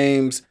Bills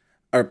games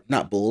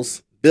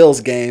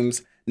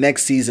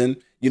next season,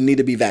 you need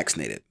to be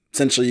vaccinated.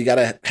 Essentially, you got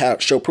to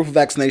show proof of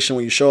vaccination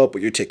when you show up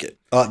with your ticket.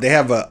 They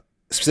have a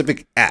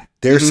specific app.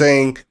 They're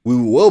saying we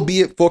will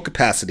be at full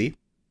capacity.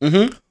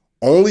 Mm-hmm.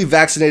 Only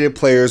vaccinated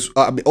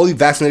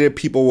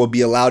people will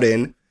be allowed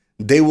in.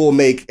 They will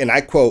make, and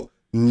I quote,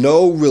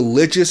 no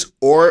religious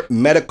or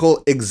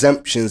medical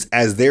exemptions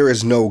as there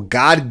is no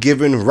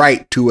God-given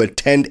right to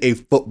attend a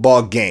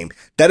football game.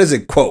 That is a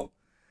quote.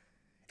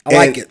 I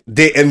like it.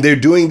 They're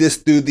doing this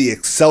through the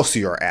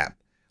Excelsior app,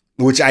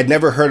 which I'd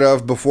never heard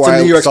of before.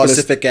 It's a New York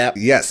specific app.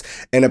 Yes.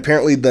 And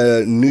apparently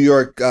the New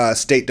York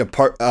State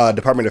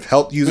Department of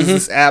Health uses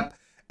this app.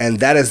 And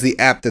that is the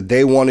app that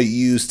they want to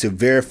use to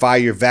verify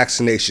your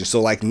vaccination. So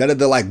like none of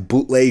the like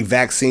bootleg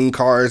vaccine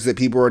cards that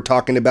people are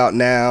talking about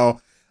now,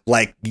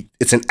 like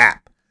it's an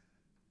app.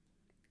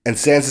 And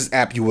sans this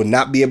app, you will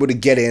not be able to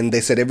get in.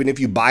 They said even if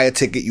you buy a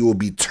ticket, you will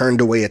be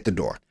turned away at the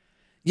door.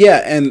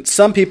 Yeah, and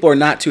some people are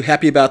not too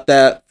happy about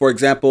that. For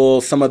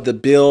example, some of the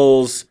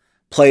Bills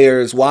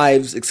players'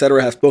 wives,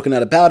 etc., have spoken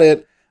out about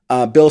it.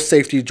 Bills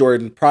safety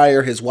Jordan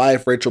Pryor, his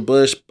wife Rachel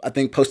Bush, I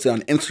think posted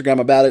on Instagram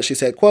about it. She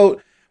said,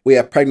 quote, "We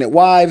have pregnant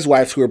wives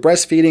who are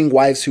breastfeeding,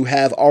 wives who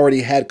have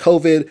already had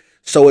COVID,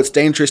 so it's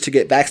dangerous to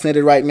get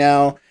vaccinated right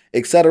now,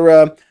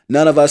 etc.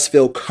 None of us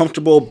feel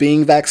comfortable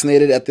being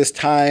vaccinated at this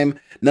time.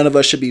 None of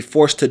us should be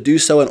forced to do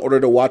so in order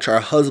to watch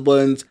our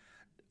husbands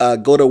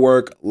go to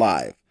work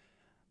live."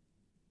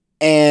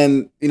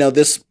 And,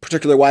 this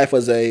particular wife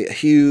was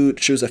she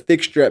was a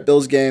fixture at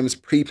Bills games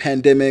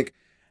pre-pandemic.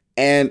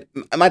 And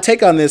my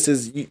take on this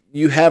is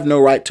you have no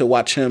right to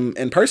watch him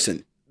in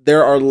person.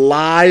 There are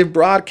live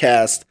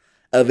broadcasts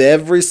of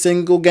every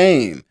single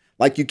game.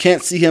 Like you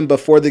can't see him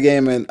before the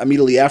game and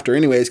immediately after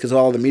anyways because of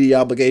all the media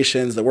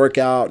obligations, the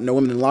workout, no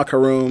women in the locker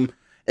room,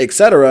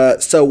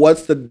 etc. So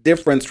what's the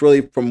difference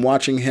really from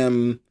watching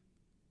him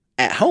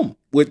at home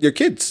with your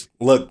kids?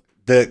 Look,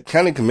 the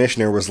county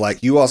commissioner was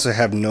like, you also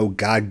have no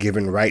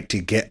God-given right to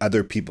get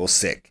other people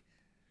sick.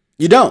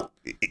 You don't.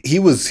 He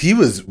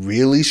was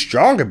really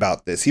strong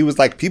about this. He was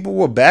like, people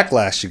will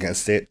backlash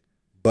against it,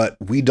 but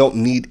we don't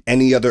need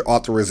any other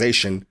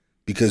authorization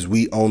because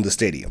we own the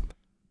stadium.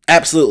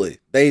 Absolutely.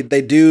 They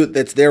do.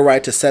 That's their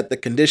right to set the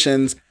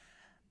conditions.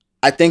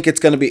 I think it's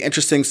going to be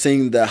interesting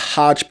seeing the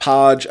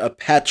hodgepodge of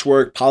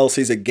patchwork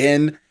policies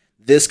again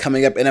this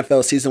coming up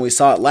NFL season. We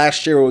saw it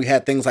last year where we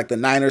had things like the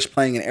Niners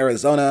playing in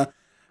Arizona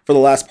for the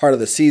last part of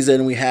the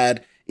season. We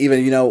had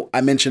even,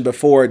 I mentioned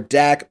before,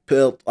 Dak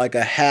built like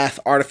a half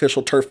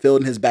artificial turf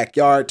field in his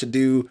backyard to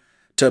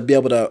be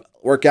able to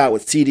work out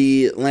with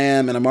CeeDee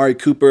Lamb and Amari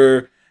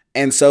Cooper.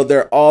 And so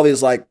there are all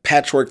these like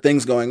patchwork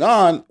things going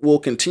on. We'll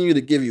continue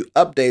to give you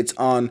updates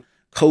on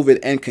COVID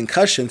and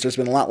concussions. There's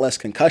been a lot less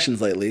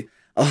concussions lately,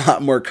 a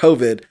lot more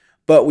COVID,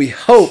 but we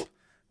hope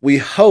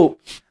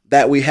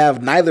that we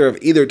have neither of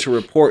either to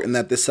report and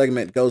that this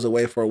segment goes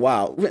away for a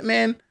while.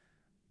 Man,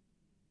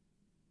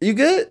 you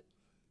good?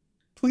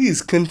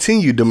 Please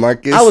continue,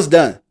 DeMarcus. I was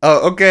done.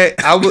 Oh, okay.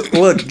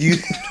 Look,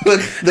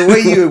 the way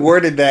you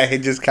worded that,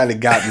 it just kind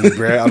of got me,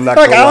 bro. I'm not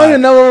gonna lie. I don't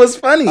even know what was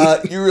funny.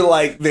 You were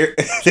like, there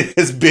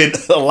has been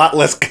a lot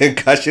less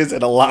concussions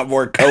and a lot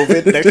more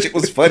COVID. That shit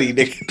was funny,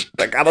 nigga.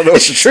 Like, I don't know.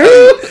 It's true.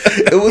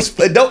 It was.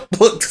 Don't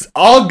look.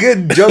 All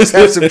good jokes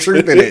have some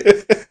truth in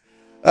it.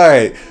 All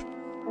right.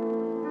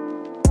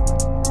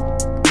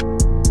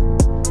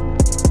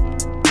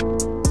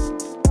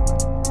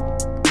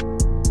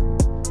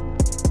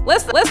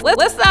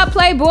 What's up,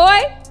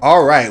 Playboy?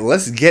 All right,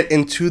 let's get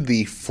into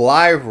the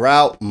fly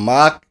route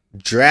mock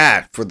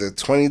draft for the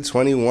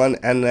 2021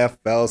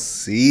 NFL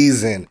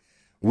season.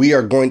 We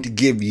are going to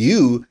give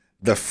you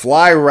the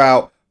fly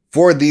route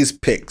for these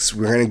picks.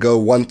 We're going to go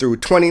 1 through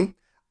 20.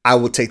 I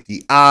will take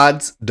the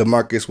odds.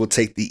 DeMarcus will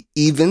take the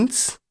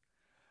evens.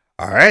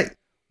 All right,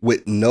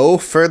 with no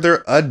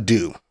further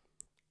ado,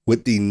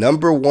 with the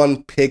number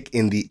 1 pick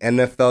in the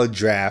NFL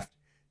draft,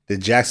 the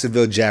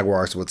Jacksonville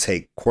Jaguars will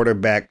take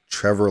quarterback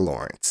Trevor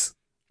Lawrence,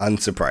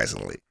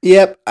 unsurprisingly.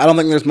 Yep, I don't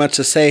think there's much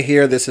to say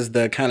here. This is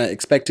the kind of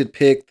expected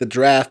pick, the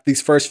draft.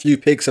 These first few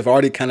picks have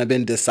already kind of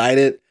been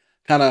decided,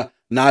 kind of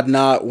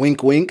nod,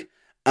 wink, wink.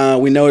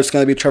 We know it's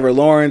going to be Trevor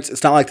Lawrence.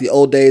 It's not like the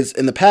old days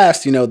in the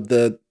past,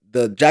 the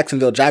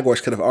Jacksonville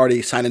Jaguars could have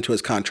already signed into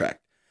his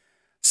contract.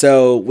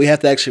 So we have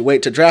to actually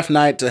wait to draft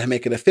night to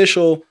make it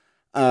official.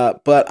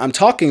 But I'm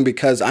talking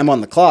because I'm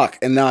on the clock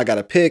and now I got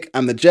to pick.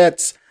 I'm the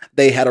Jets.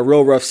 They had a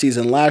real rough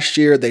season last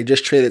year. They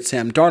just traded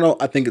Sam Darnold.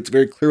 I think it's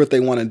very clear what they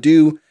want to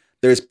do.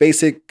 There's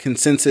basic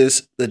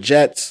consensus. The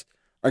Jets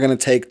are going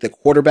to take the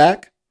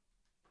quarterback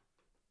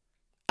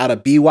out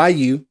of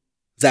BYU,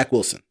 Zach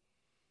Wilson.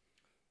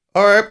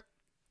 All right.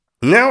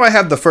 Now I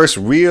have the first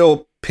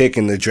real pick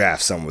in the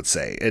draft, some would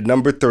say. At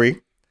number 3,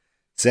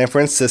 San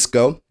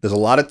Francisco. There's a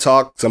lot of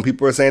talk. Some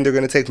people are saying they're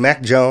going to take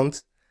Mac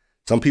Jones.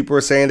 Some people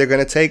are saying they're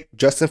going to take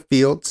Justin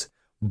Fields.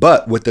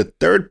 But with the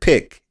third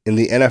pick in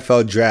the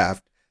NFL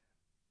draft,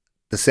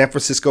 the San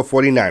Francisco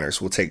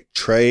 49ers will take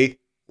Trey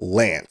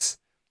Lance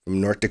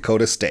from North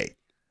Dakota State.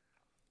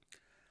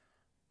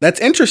 That's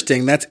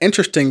interesting. That's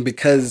interesting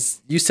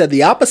because you said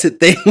the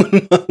opposite thing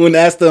when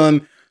asked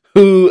them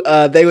who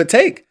they would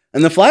take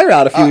in the fly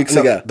route a few weeks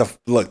ago.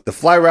 The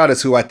fly route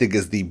is who I think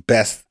is the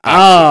best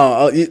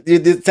option.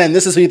 You're saying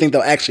this is who you think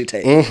they'll actually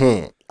take.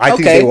 Mm-hmm. I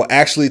think they will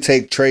actually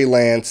take Trey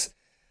Lance.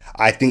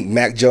 I think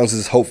Mac Jones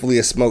is hopefully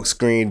a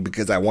smokescreen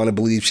because I want to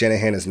believe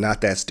Shanahan is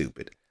not that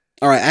stupid.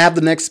 All right, I have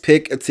the next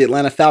pick. It's the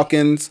Atlanta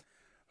Falcons,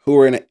 who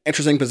are in an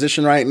interesting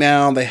position right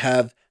now. They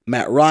have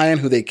Matt Ryan,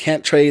 who they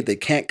can't trade, they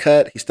can't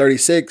cut. He's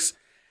 36,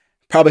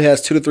 probably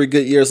has 2 to 3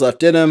 good years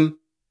left in him.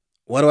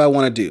 What do I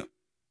want to do?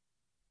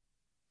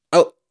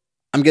 Oh,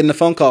 I'm getting a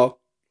phone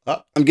call.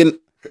 I'm getting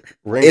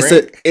ring.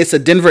 It's a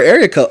Denver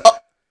area code. Oh,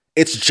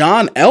 it's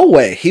John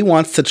Elway. He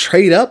wants to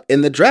trade up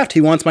in the draft. He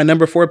wants my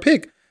number 4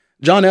 pick.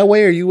 John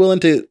Elway, are you willing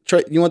to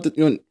trade? You want to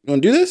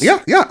do this?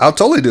 Yeah, I'll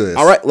totally do this.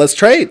 All right, let's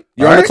trade.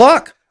 You're on the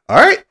clock. All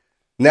right.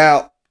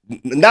 Now,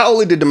 not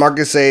only did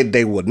DeMarcus say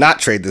they would not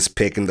trade this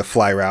pick in the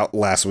fly route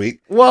last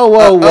week.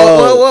 Whoa.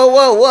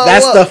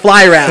 That's the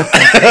fly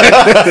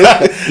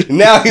route.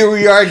 Now here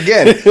we are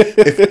again.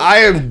 If I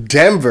am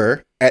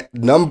Denver at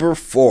number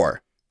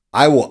 4,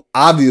 I will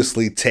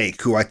obviously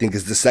take who I think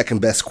is the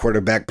second best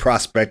quarterback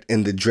prospect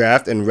in the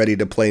draft and ready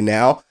to play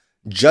now,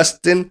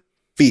 Justin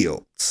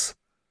Fields.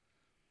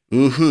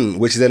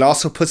 Which then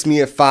also puts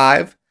me at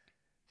 5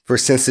 for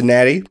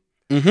Cincinnati.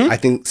 I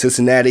think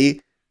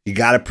Cincinnati, you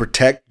got to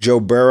protect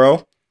Joe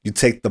Burrow. You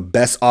take the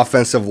best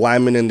offensive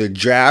lineman in the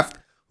draft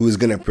who is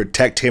going to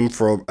protect him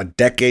for a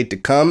decade to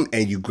come,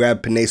 and you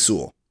grab Penei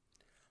Sewell.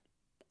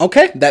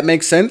 Okay, that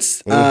makes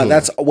sense.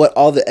 That's what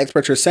all the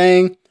experts are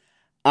saying.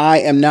 I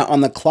am now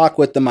on the clock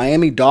with the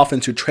Miami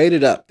Dolphins, who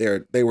traded up.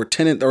 They were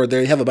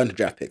they have a bunch of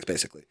draft picks,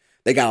 basically.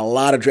 They got a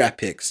lot of draft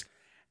picks.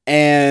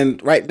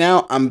 And right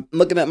now, I'm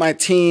looking at my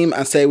team.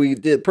 I say we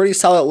did pretty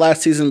solid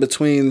last season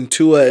between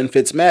Tua and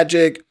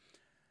Fitzmagic.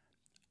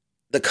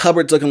 The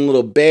cupboard's looking a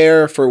little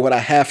bare for what I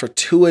have for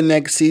Tua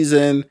next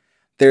season.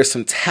 There's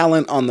some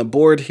talent on the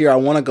board here. I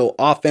want to go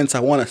offense.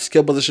 I want a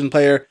skill position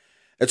player.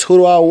 It's who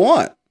do I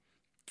want?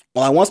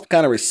 Well, I want some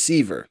kind of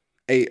receiver,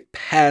 a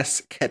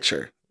pass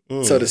catcher,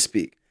 so to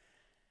speak.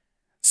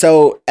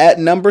 So at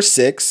number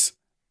 6,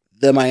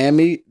 the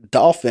Miami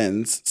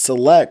Dolphins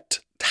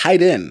select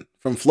tight end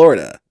from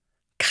Florida,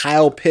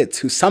 Kyle Pitts,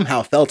 who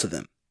somehow fell to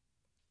them.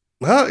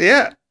 Well,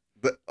 yeah.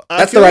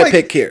 That's the right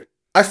pick here.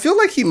 I feel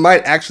like he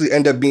might actually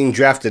end up being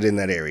drafted in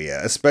that area,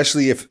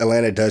 especially if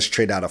Atlanta does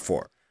trade out of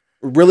 4.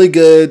 Really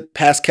good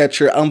pass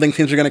catcher. I don't think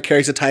teams are going to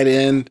carry a tight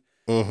end.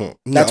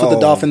 That's what the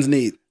Dolphins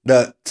need.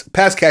 The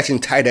pass catching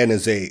tight end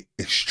is a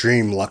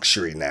extreme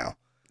luxury now.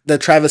 The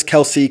Travis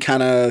Kelce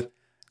kind of,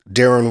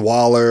 Darren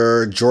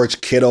Waller,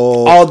 George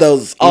Kittle, all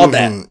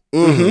that.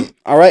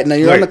 All right, now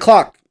you're on the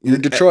clock. You're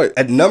Detroit.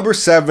 At number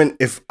 7,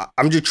 if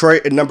I'm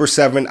Detroit at number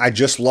 7, I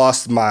just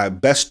lost my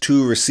best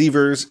 2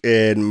 receivers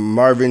in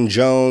Marvin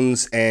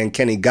Jones and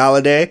Kenny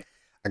Galladay.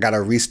 I got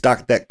to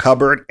restock that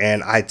cupboard,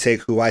 and I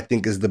take who I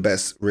think is the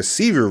best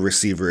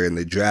receiver in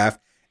the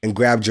draft and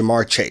grab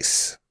Jamar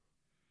Chase.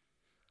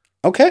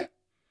 Okay.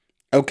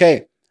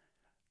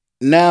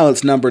 Now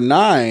it's number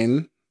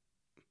 9,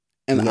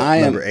 and I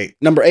am number 8.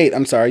 Number 8.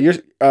 I'm sorry.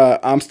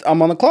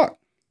 I'm on the clock.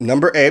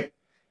 Number 8.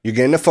 You're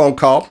getting a phone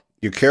call.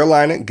 You're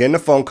Carolina, getting a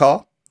phone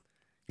call.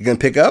 You gonna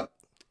pick up?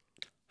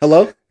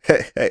 Hello?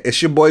 Hey, it's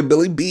your boy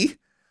Billy B.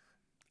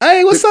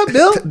 Hey, what's up,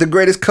 Bill? The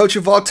greatest coach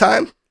of all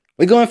time.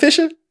 We going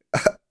fishing?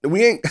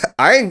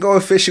 I ain't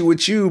going fishing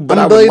with you, but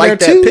I would like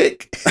that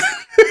pick.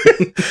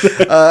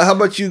 How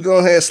about you go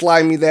ahead and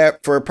slide me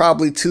that for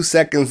probably 2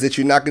 seconds that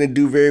you're not gonna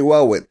do very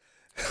well with?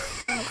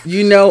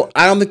 I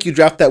don't think you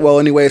draft that well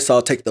anyway, so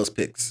I'll take those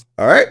picks.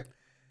 All right.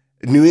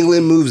 New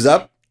England moves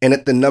up, and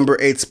at the number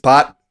 8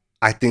 spot,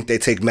 I think they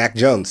take Mac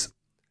Jones.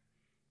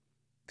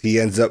 He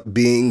ends up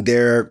being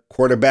their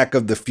quarterback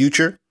of the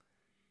future.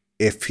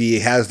 If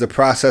he has the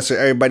processor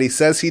everybody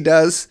says he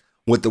does,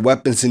 with the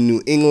weapons in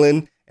New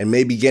England, and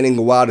maybe getting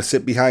a while to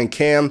sit behind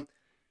Cam,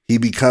 he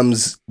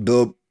becomes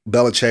Bill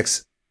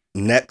Belichick's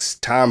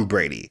next Tom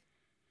Brady.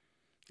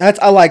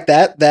 I like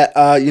that.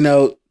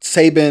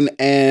 Saban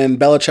and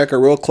Belichick are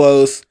real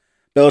close.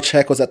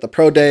 Belichick was at the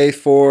pro day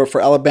for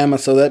Alabama,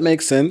 so that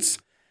makes sense.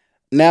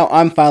 Now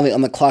I'm finally on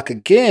the clock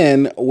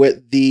again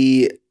with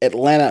the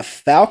Atlanta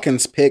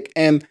Falcons pick,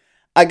 and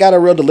I got a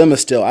real dilemma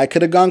still. I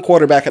could have gone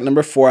quarterback at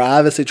number 4. I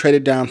obviously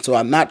traded down, so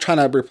I'm not trying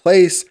to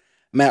replace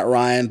Matt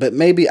Ryan, but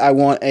maybe I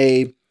want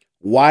a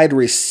wide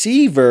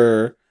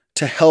receiver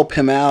to help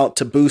him out,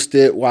 to boost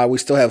it while we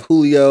still have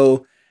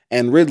Julio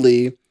and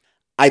Ridley.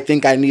 I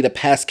think I need a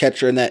pass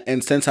catcher in that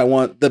instance. I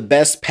want the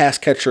best pass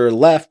catcher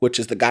left, which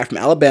is the guy from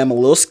Alabama, a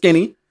little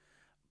skinny,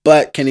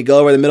 but can he go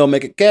over the middle and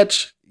make a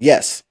catch?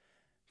 Yes.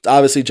 It's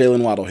obviously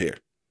Jalen Waddle here.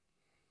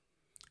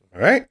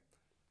 All right.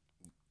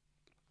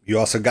 You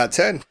also got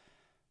 10.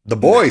 The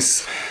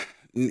boys.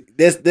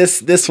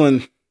 This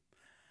one,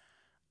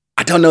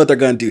 I don't know what they're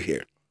going to do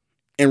here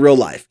in real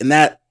life, and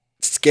that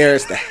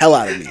scares the hell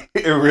out of me.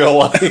 In real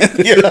life.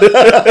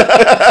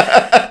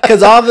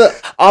 Because all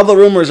the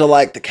rumors are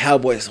like the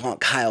Cowboys want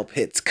Kyle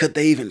Pitts. Could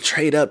they even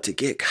trade up to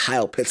get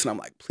Kyle Pitts? And I'm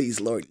like, please,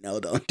 Lord, no,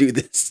 don't do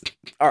this.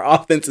 Our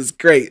offense is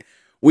great.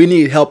 We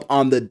need help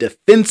on the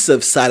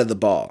defensive side of the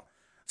ball.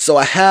 So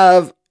I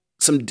have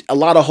a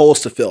lot of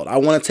holes to fill. I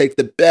want to take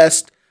the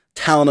best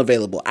talent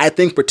available. I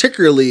think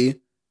particularly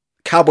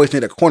Cowboys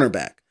need a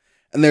cornerback.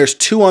 And there's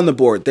 2 on the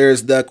board.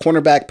 There's the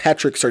cornerback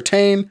Patrick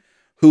Surtain,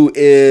 who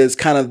is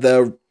kind of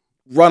the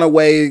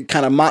runaway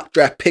kind of mock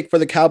draft pick for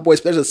the Cowboys.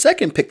 But there's a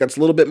second pick that's a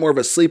little bit more of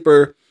a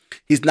sleeper.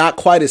 He's not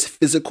quite as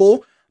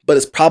physical, but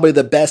is probably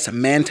the best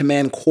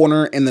man-to-man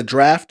corner in the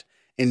draft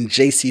in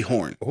J.C.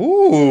 Horn.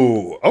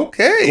 Ooh,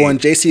 okay. Going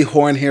J.C.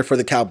 Horn here for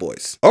the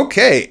Cowboys.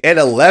 Okay, at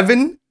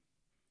 11,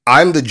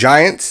 I'm the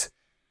Giants.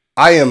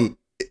 I am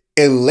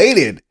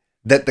elated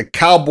that the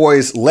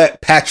Cowboys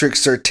let Patrick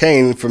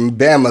Surtain from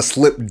Bama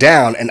slip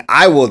down, and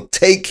I will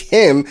take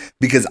him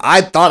because I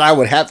thought I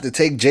would have to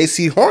take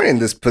J.C. Horn in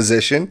this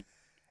position.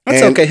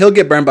 That's okay. He'll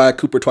get burned by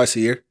Cooper twice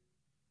a year.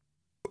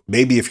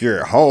 Maybe if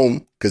you're at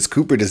home, because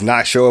Cooper does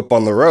not show up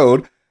on the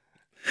road.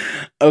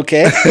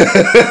 Okay.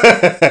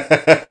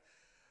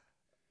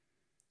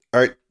 All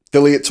right,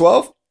 Philly at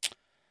 12.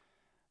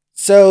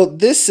 So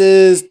this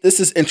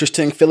is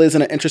interesting. Philly's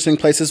in an interesting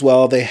place as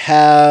well. They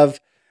have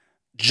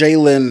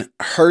Jalen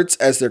Hurts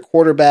as their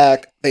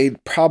quarterback. They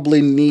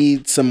probably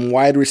need some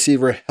wide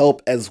receiver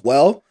help as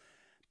well.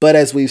 But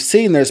as we've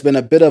seen, there's been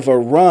a bit of a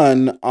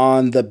run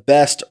on the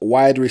best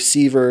wide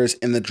receivers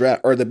in the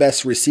draft, or the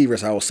best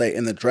receivers, I will say,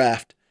 in the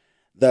draft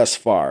thus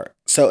far.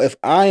 So if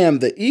I am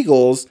the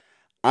Eagles,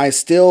 I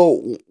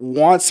still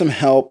want some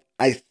help.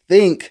 I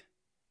think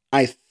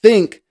I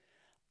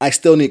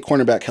still need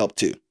cornerback help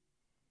too.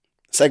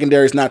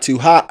 Secondary is not too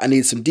hot. I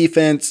need some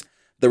defense.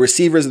 The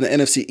receivers in the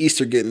NFC East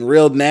are getting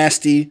real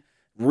nasty.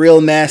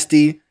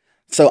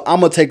 So I'm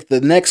going to take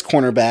the next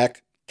cornerback,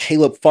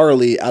 Caleb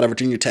Farley, out of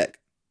Virginia Tech.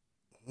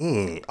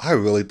 I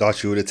really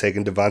thought you would have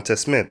taken Devonta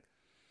Smith.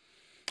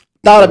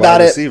 Thought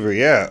about it. Receiver,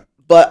 yeah.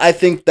 But I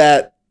think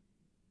that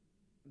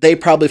they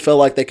probably feel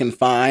like they can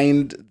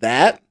find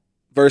that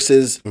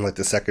versus in like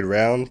the second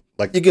round.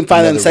 Like you can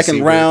find that in the second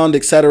receiver. round,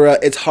 etc.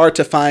 It's hard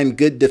to find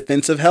good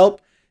defensive help.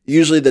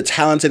 Usually the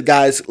talented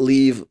guys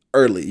leave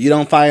early. You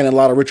don't find a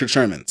lot of Richard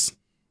Shermans.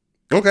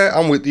 Okay,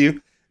 I'm with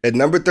you. At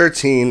number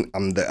 13,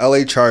 I'm the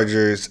LA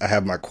Chargers. I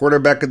have my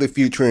quarterback of the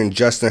future in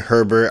Justin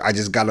Herbert. I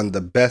just got him the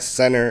best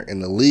center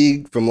in the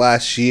league from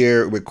last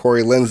year with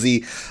Corey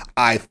Lindsey.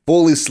 I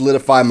fully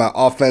solidify my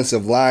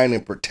offensive line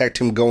and protect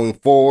him going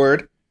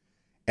forward.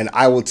 And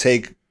I will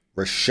take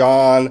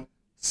Rashawn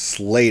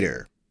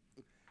Slater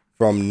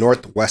from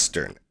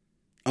Northwestern.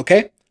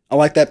 Okay, I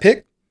like that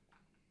pick.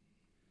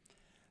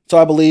 So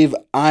I believe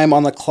I'm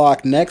on the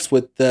clock next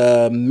with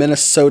the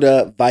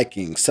Minnesota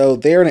Vikings. So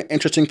they're in an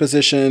interesting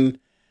position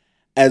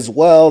as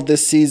well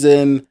this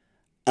season.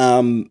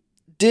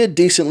 Did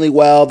decently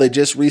well. They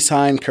just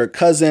re-signed Kirk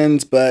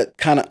Cousins, but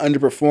kind of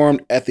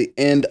underperformed at the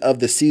end of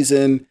the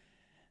season.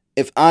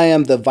 If I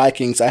am the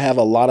Vikings, I have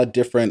a lot of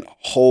different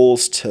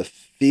holes to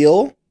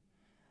fill.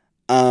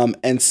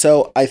 And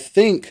so I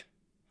think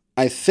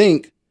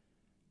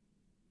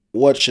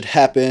what should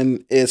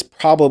happen is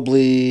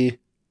probably...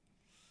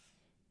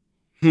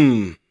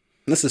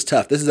 This is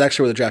tough. This is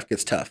actually where the draft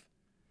gets tough.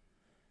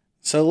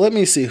 So let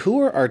me see. Who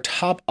are our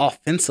top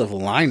offensive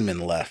linemen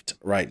left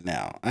right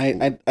now? I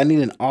need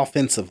an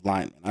offensive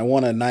lineman. I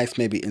want a nice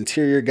maybe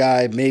interior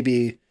guy.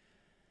 Maybe.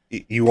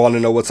 You want to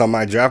know what's on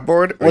my draft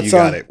board? Or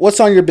got it? What's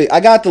on your big?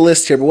 I got the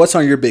list here, but what's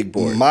on your big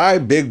board? My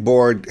big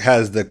board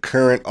has the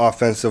current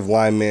offensive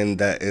lineman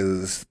that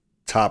is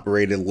top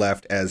rated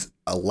left as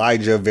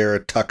Elijah Vera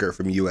Tucker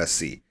from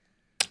USC.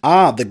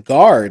 The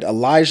guard,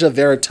 Elijah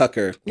Vera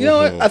Tucker. You know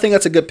what? I think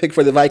that's a good pick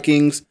for the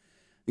Vikings.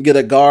 You get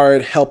a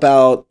guard, help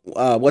out.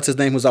 What's his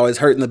name? Who's always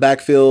hurt in the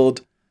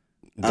backfield?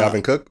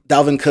 Dalvin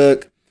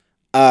Cook.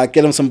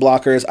 Get him some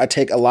blockers. I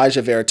take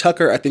Elijah Vera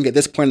Tucker. I think at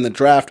this point in the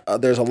draft,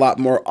 there's a lot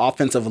more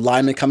offensive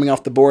linemen coming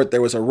off the board.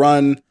 There was a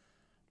run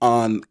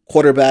on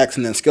quarterbacks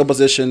and then skill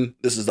position.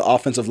 This is the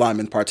offensive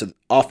lineman's part of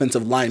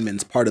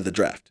the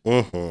draft.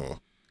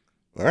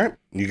 All right.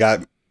 You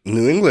got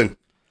New England.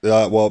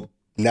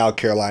 Now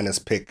Carolina's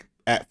pick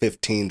at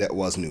 15 that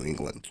was New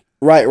England.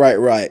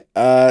 Right.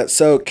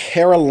 So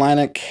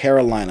Carolina,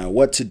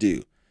 what to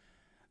do?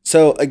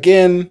 So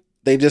again,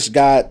 they just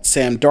got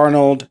Sam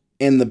Darnold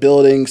in the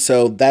building,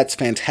 so that's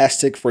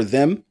fantastic for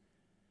them.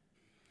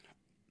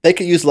 They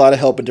could use a lot of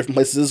help in different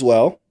places as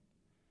well.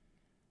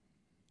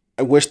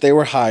 I wish they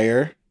were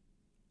higher.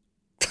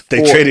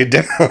 They traded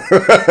down.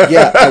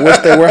 Yeah, I wish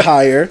they were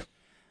higher.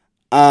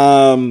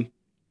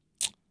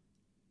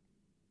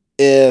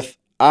 If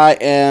I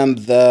am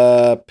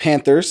the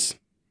Panthers,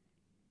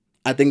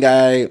 I think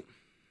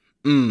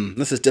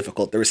this is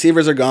difficult. The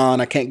receivers are gone.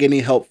 I can't get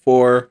any help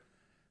for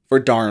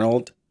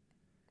Darnold.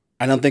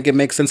 I don't think it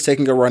makes sense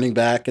taking a running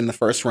back in the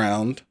first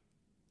round.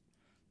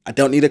 I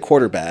don't need a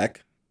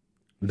quarterback.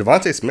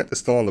 Devontae Smith is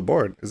still on the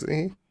board, isn't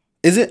he?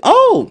 Is it?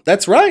 Oh,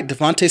 that's right.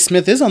 Devontae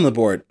Smith is on the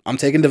board. I'm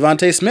taking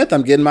Devontae Smith.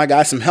 I'm getting my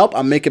guy some help.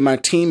 I'm making my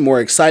team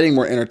more exciting,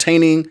 more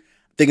entertaining.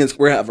 I think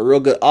we're gonna have a real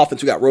good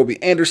offense. We got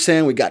Robbie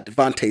Anderson. We got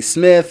Devontae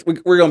Smith.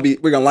 We're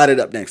gonna light it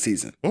up next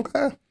season.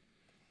 Okay.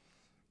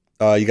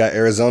 You got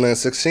Arizona at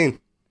 16.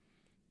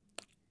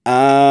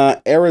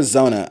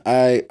 Arizona.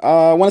 I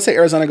want to say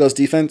Arizona goes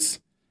defense.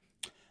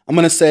 I'm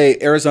going to say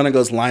Arizona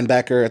goes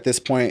linebacker at this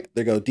point.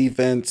 They go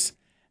defense,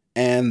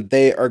 and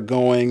they are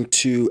going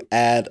to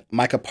add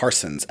Micah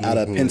Parsons out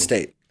of Penn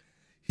State.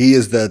 He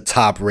is the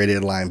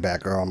top-rated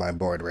linebacker on my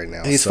board right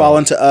now. He's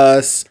fallen to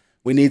us.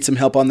 We need some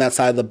help on that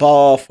side of the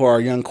ball for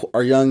our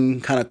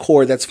young kind of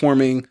core that's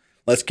forming.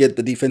 Let's get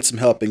the defense some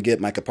help and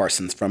get Micah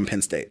Parsons from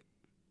Penn State.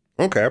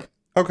 Okay.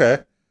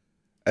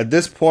 At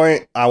this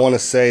point, I want to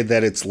say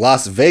that it's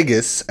Las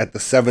Vegas at the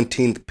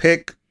 17th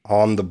pick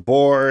on the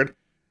board.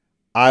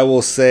 I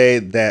will say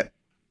that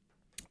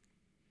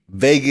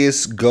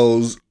Vegas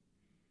goes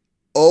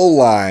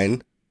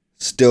O-line,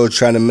 still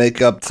trying to make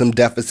up some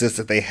deficits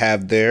that they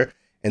have there,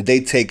 and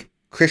they take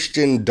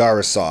Christian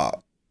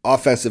Darrisaw,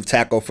 offensive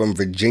tackle from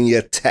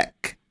Virginia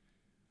Tech.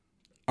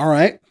 All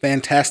right,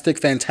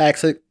 fantastic.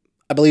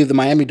 I believe the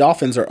Miami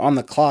Dolphins are on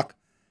the clock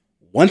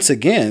once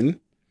again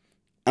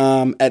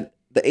at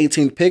the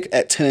 18th pick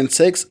at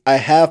 10-6. I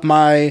have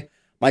my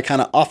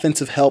kind of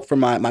offensive help from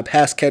my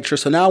pass catcher.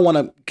 So now I want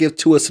to give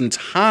Tua some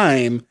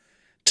time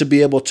to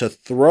be able to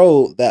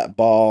throw that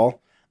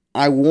ball.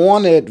 I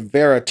wanted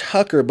Vera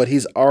Tucker, but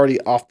he's already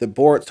off the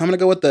board. So I'm going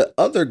to go with the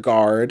other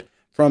guard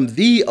from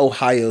the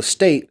Ohio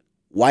State,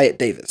 Wyatt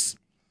Davis.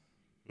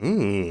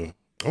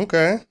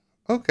 Okay.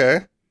 All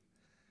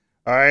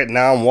right,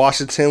 now I'm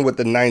Washington with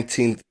the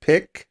 19th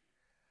pick.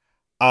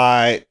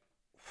 I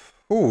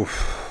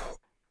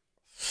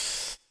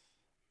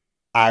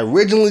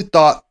originally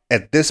thought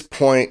at this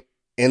point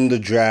in the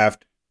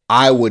draft,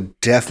 I would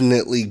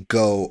definitely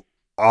go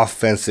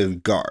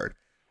offensive guard.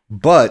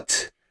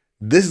 But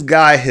this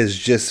guy has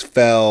just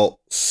fell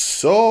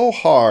so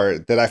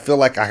hard that I feel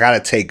like I got to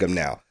take him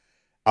now.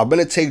 I'm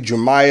going to take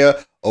Jeremiah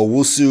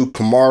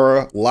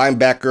Owusu-Kamara,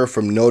 linebacker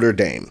from Notre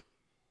Dame.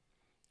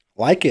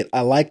 Like it.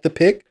 I like the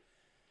pick.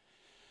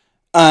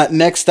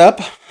 Next up,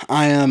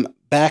 I am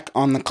back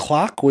on the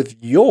clock with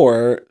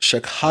your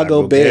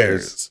Chicago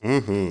Bears.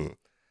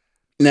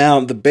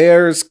 Now, the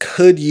Bears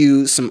could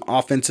use some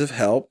offensive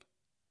help.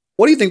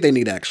 What do you think they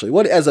need,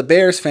 actually? As a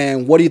Bears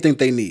fan, what do you think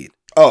they need?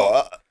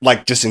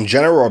 Like just in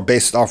general or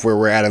based off where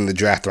we're at in the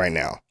draft right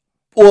now?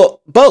 Well,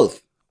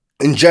 both.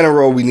 In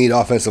general, we need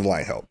offensive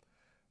line help.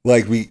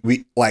 Like we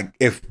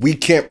if we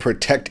can't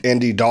protect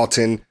Andy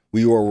Dalton,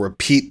 we will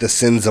repeat the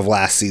sins of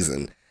last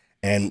season.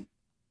 And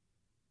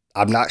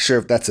I'm not sure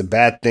if that's a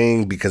bad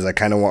thing because I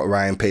kind of want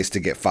Ryan Pace to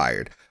get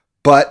fired.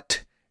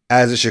 But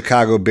as a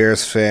Chicago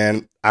Bears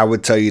fan, I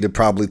would tell you to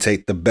probably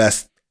take the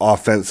best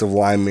offensive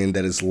lineman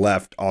that is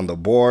left on the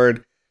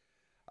board.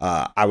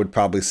 I would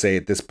probably say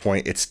at this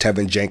point it's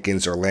Tevin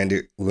Jenkins or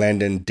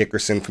Landon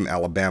Dickerson from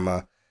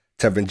Alabama.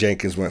 Tevin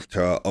Jenkins went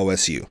to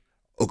OSU,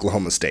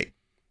 Oklahoma State.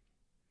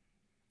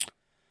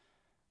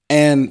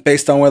 And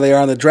based on where they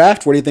are in the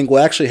draft, what do you think will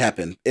actually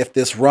happen if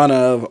this run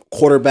of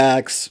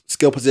quarterbacks,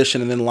 skill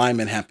position, and then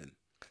linemen happen?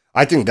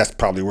 I think that's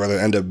probably where they'll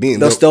end up being.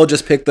 They'll still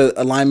just pick the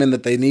lineman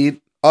that they need?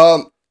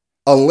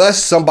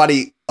 Unless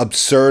somebody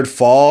absurd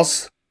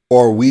falls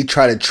or we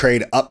try to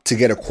trade up to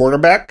get a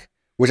quarterback,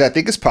 which I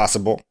think is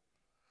possible,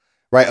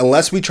 right?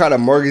 Unless we try to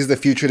mortgage the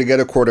future to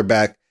get a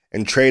quarterback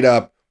and trade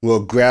up,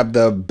 we'll grab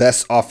the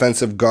best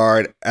offensive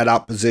guard at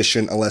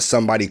opposition unless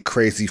somebody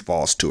crazy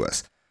falls to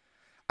us.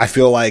 I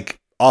feel like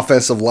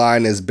offensive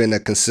line has been a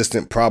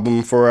consistent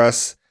problem for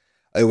us.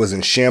 It was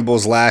in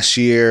shambles last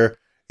year.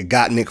 It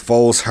got Nick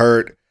Foles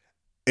hurt.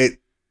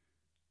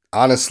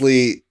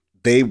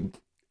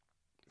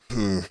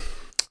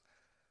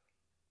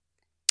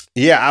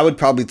 Yeah, I would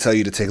probably tell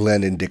you to take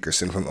Landon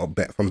Dickerson from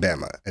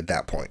Bama at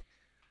that point.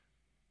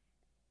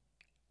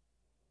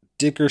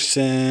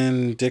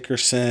 Dickerson.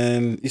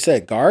 You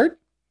said guard?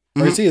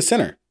 Or is he a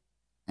center?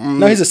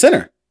 No, he's a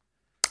center.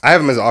 I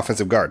have him as an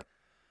offensive guard.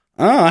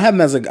 Oh, I have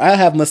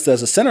him listed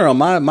as a center on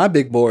my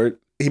big board.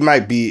 He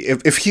might be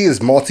if he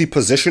is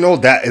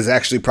multi-positional, that is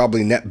actually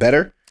probably net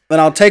better. Then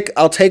I'll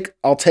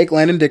take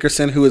Landon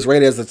Dickerson, who is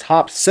rated as the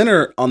top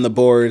center on the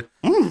board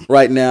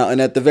right now,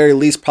 and at the very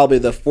least, probably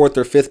the 4th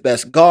or 5th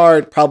best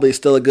guard. Probably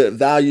still a good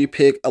value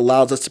pick.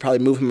 Allows us to probably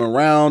move him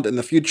around in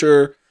the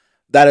future.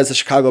 That is the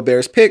Chicago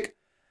Bears pick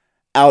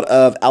out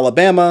of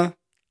Alabama,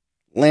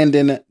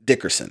 Landon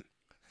Dickerson.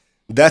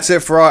 That's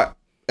it for our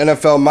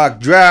NFL mock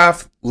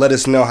draft. Let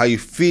us know how you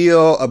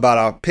feel about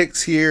our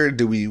picks here.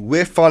 Do we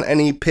whiff on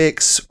any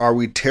picks? Are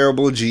we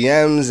terrible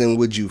GMs and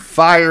would you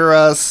fire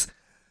us?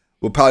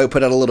 We'll probably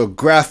put out a little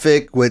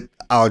graphic with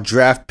our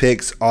draft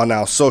picks on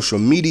our social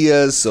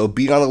medias, so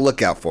be on the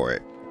lookout for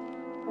it.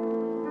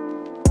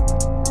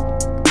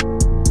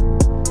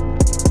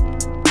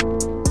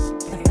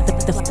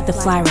 The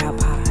Fly Route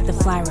Pod. The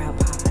Fly Route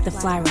Pod. The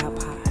Fly Route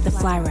Pod. The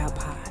Fly Route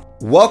Pod.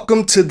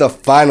 Welcome to the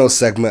final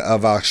segment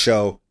of our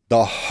show,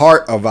 the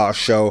heart of our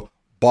show,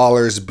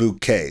 Ballers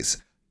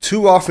Bouquets.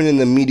 Too often in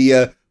the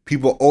media,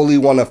 people only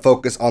want to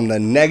focus on the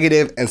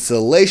negative and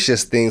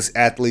salacious things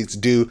athletes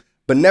do,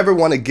 but never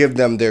want to give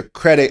them their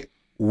credit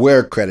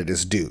where credit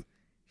is due.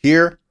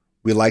 Here,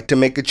 we like to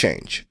make a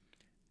change.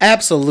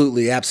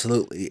 Absolutely,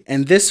 absolutely.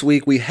 And this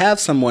week, we have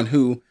someone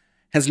who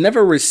has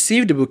never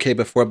received a bouquet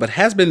before, but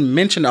has been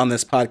mentioned on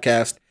this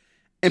podcast.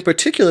 In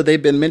particular,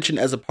 they've been mentioned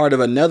as a part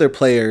of another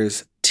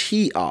player's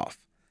tee-off.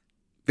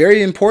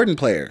 Very important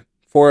player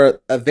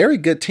for a very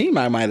good team,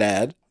 I might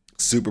add.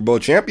 Super Bowl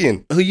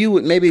champion. Who you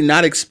would maybe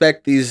not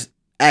expect these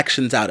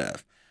actions out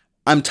of.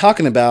 I'm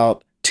talking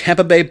about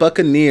Tampa Bay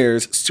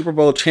Buccaneers Super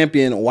Bowl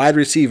champion wide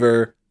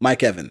receiver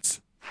Mike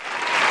Evans.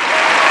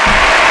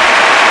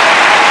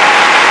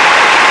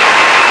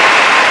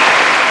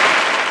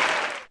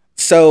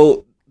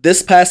 So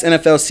this past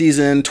NFL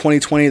season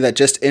 2020 that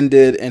just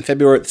ended in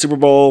February at the Super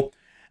Bowl,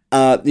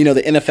 the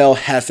NFL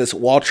has this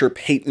Walter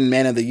Payton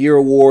Man of the Year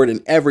award,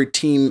 and every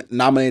team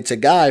nominates a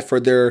guy for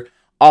their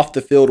off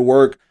the field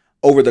work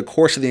over the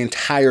course of the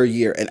entire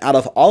year. And out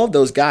of all of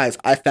those guys,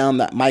 I found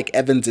that Mike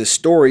Evans'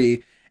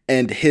 story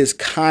and his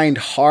kind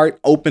heart,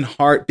 open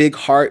heart, big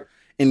heart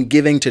in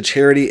giving to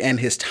charity and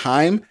his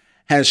time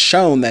has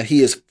shown that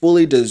he is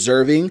fully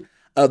deserving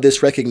of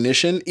this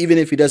recognition. Even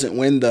if he didn't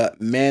win the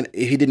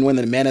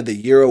Man of the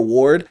Year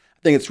award,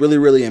 I think it's really,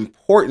 really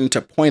important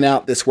to point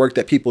out this work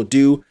that people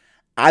do.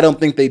 I don't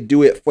think they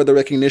do it for the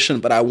recognition,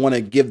 but I want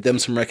to give them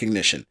some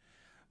recognition.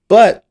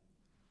 But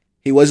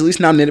he was at least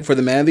nominated for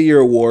the Man of the Year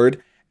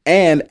award.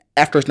 And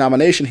after his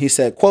nomination, he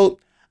said, quote,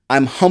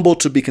 "I'm humbled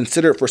to be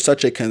considered for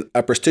such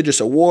a prestigious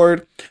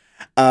award.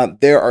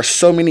 There are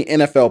so many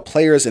NFL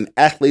players and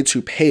athletes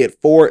who pay it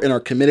forward and are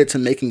committed to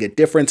making a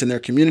difference in their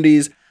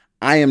communities.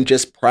 I am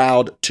just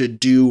proud to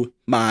do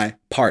my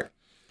part."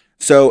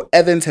 So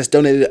Evans has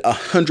donated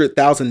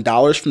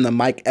 $100,000 from the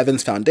Mike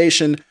Evans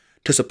Foundation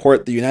to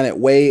support the United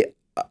Way,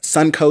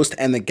 Suncoast,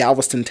 and the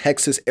Galveston,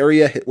 Texas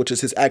area, which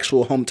is his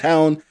actual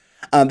hometown.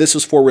 This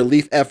was for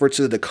relief efforts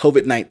to the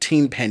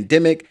COVID-19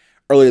 pandemic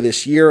earlier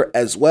this year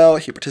as well.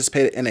 He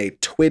participated in a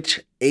Twitch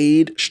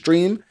aid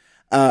stream,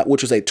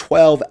 which was a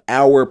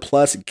 12-hour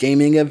plus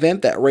gaming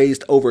event that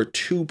raised over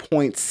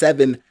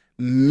 $2.7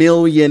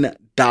 million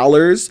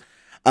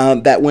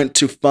that went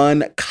to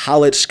fund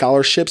college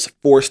scholarships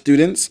for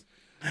students.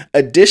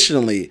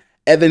 Additionally,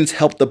 Evans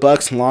helped the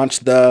Bucs launch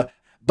the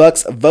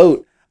Bucs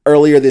Vote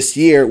earlier this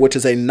year, which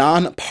is a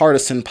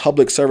nonpartisan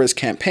public service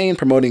campaign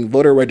promoting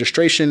voter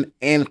registration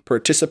and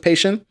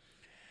participation.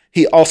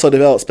 He also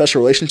developed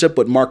special relationship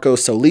with Marco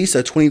Solis,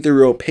 a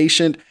 23-year-old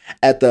patient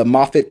at the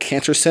Moffitt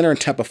Cancer Center in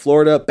Tampa,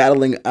 Florida,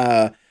 battling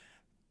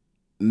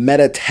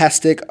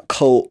metastatic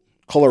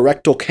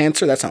colorectal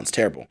cancer. That sounds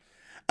terrible.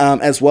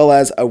 As well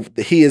as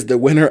he is the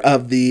winner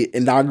of the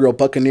inaugural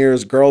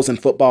Buccaneers Girls in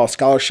Football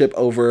Scholarship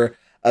over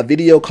a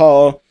video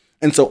call.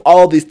 And so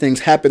all these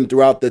things happened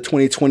throughout the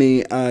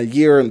 2020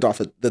 year and throughout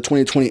the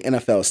 2020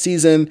 NFL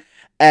season,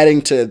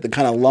 adding to the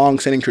kind of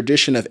long-standing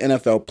tradition of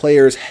NFL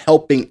players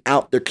helping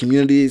out their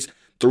communities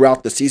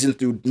throughout the season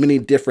through many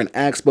different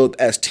acts, both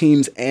as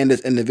teams and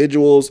as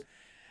individuals.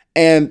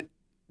 And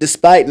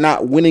despite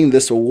not winning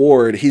this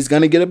award, he's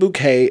going to get a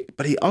bouquet,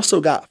 but he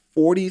also got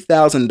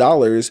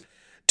 $40,000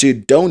 to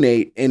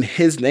donate in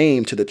his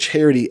name to the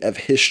charity of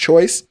his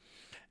choice.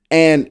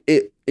 And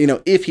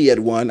if he had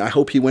won, I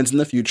hope he wins in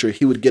the future,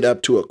 he would get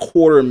up to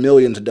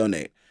 $250,000 to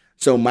donate.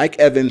 So Mike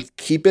Evans,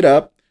 keep it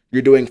up.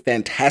 You're doing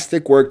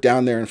fantastic work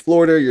down there in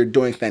Florida. You're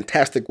doing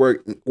fantastic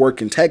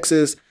work in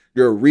Texas.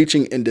 You're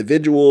reaching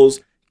individuals.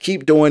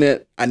 Keep doing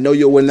it. I know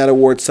you'll win that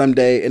award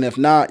someday. And if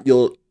not,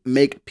 you'll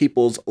make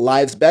people's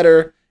lives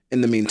better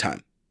in the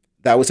meantime.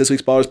 That was this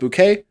week's Ballers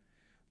Bouquet.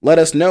 Let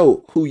us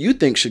know who you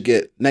think should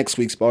get next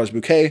week's Ballers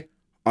Bouquet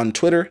on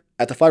Twitter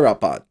at the Fly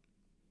Route Pod.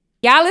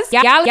 Y'all is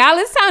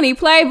Tony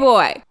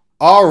Playboy.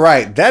 All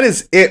right, that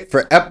is it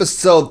for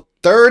episode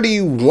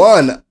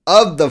 31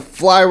 of the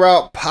Fly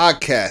Route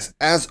Podcast.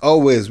 As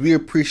always, we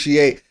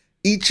appreciate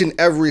each and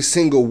every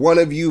single one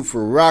of you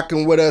for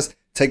rocking with us,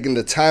 taking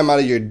the time out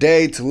of your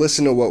day to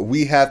listen to what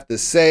we have to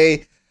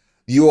say.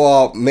 You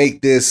all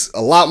make this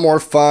a lot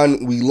more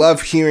fun. We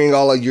love hearing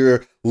all of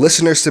your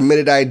listener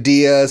submitted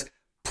ideas.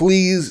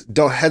 please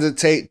don't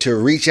hesitate to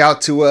reach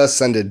out to us,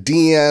 send a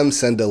DM,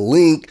 send a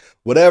link,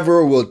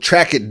 whatever. We'll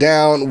track it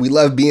down. We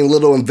love being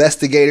little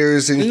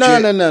investigators and No.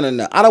 shit.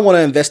 No. I don't want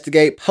to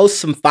investigate. Post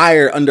some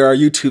fire under our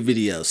YouTube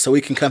videos so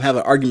we can come have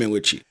an argument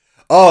with you.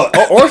 Oh,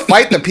 or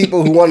fight the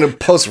people who want to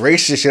post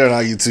racist shit on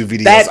our YouTube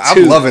videos. That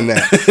too. I'm loving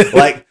that.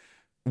 Like,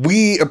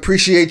 we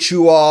appreciate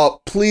you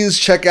all. Please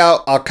check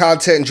out our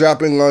content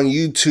dropping on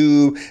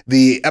YouTube.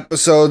 The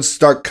episodes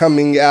start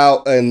coming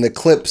out and the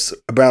clips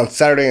around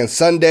Saturday and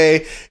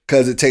Sunday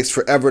because it takes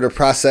forever to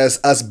process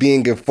us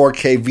being in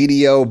 4K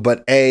video.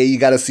 But hey, you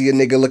got to see a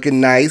nigga looking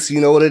nice. You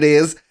know what it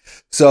is.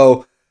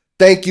 So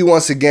thank you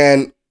once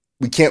again.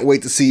 We can't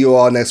wait to see you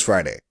all next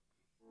Friday.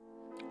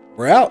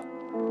 We're out.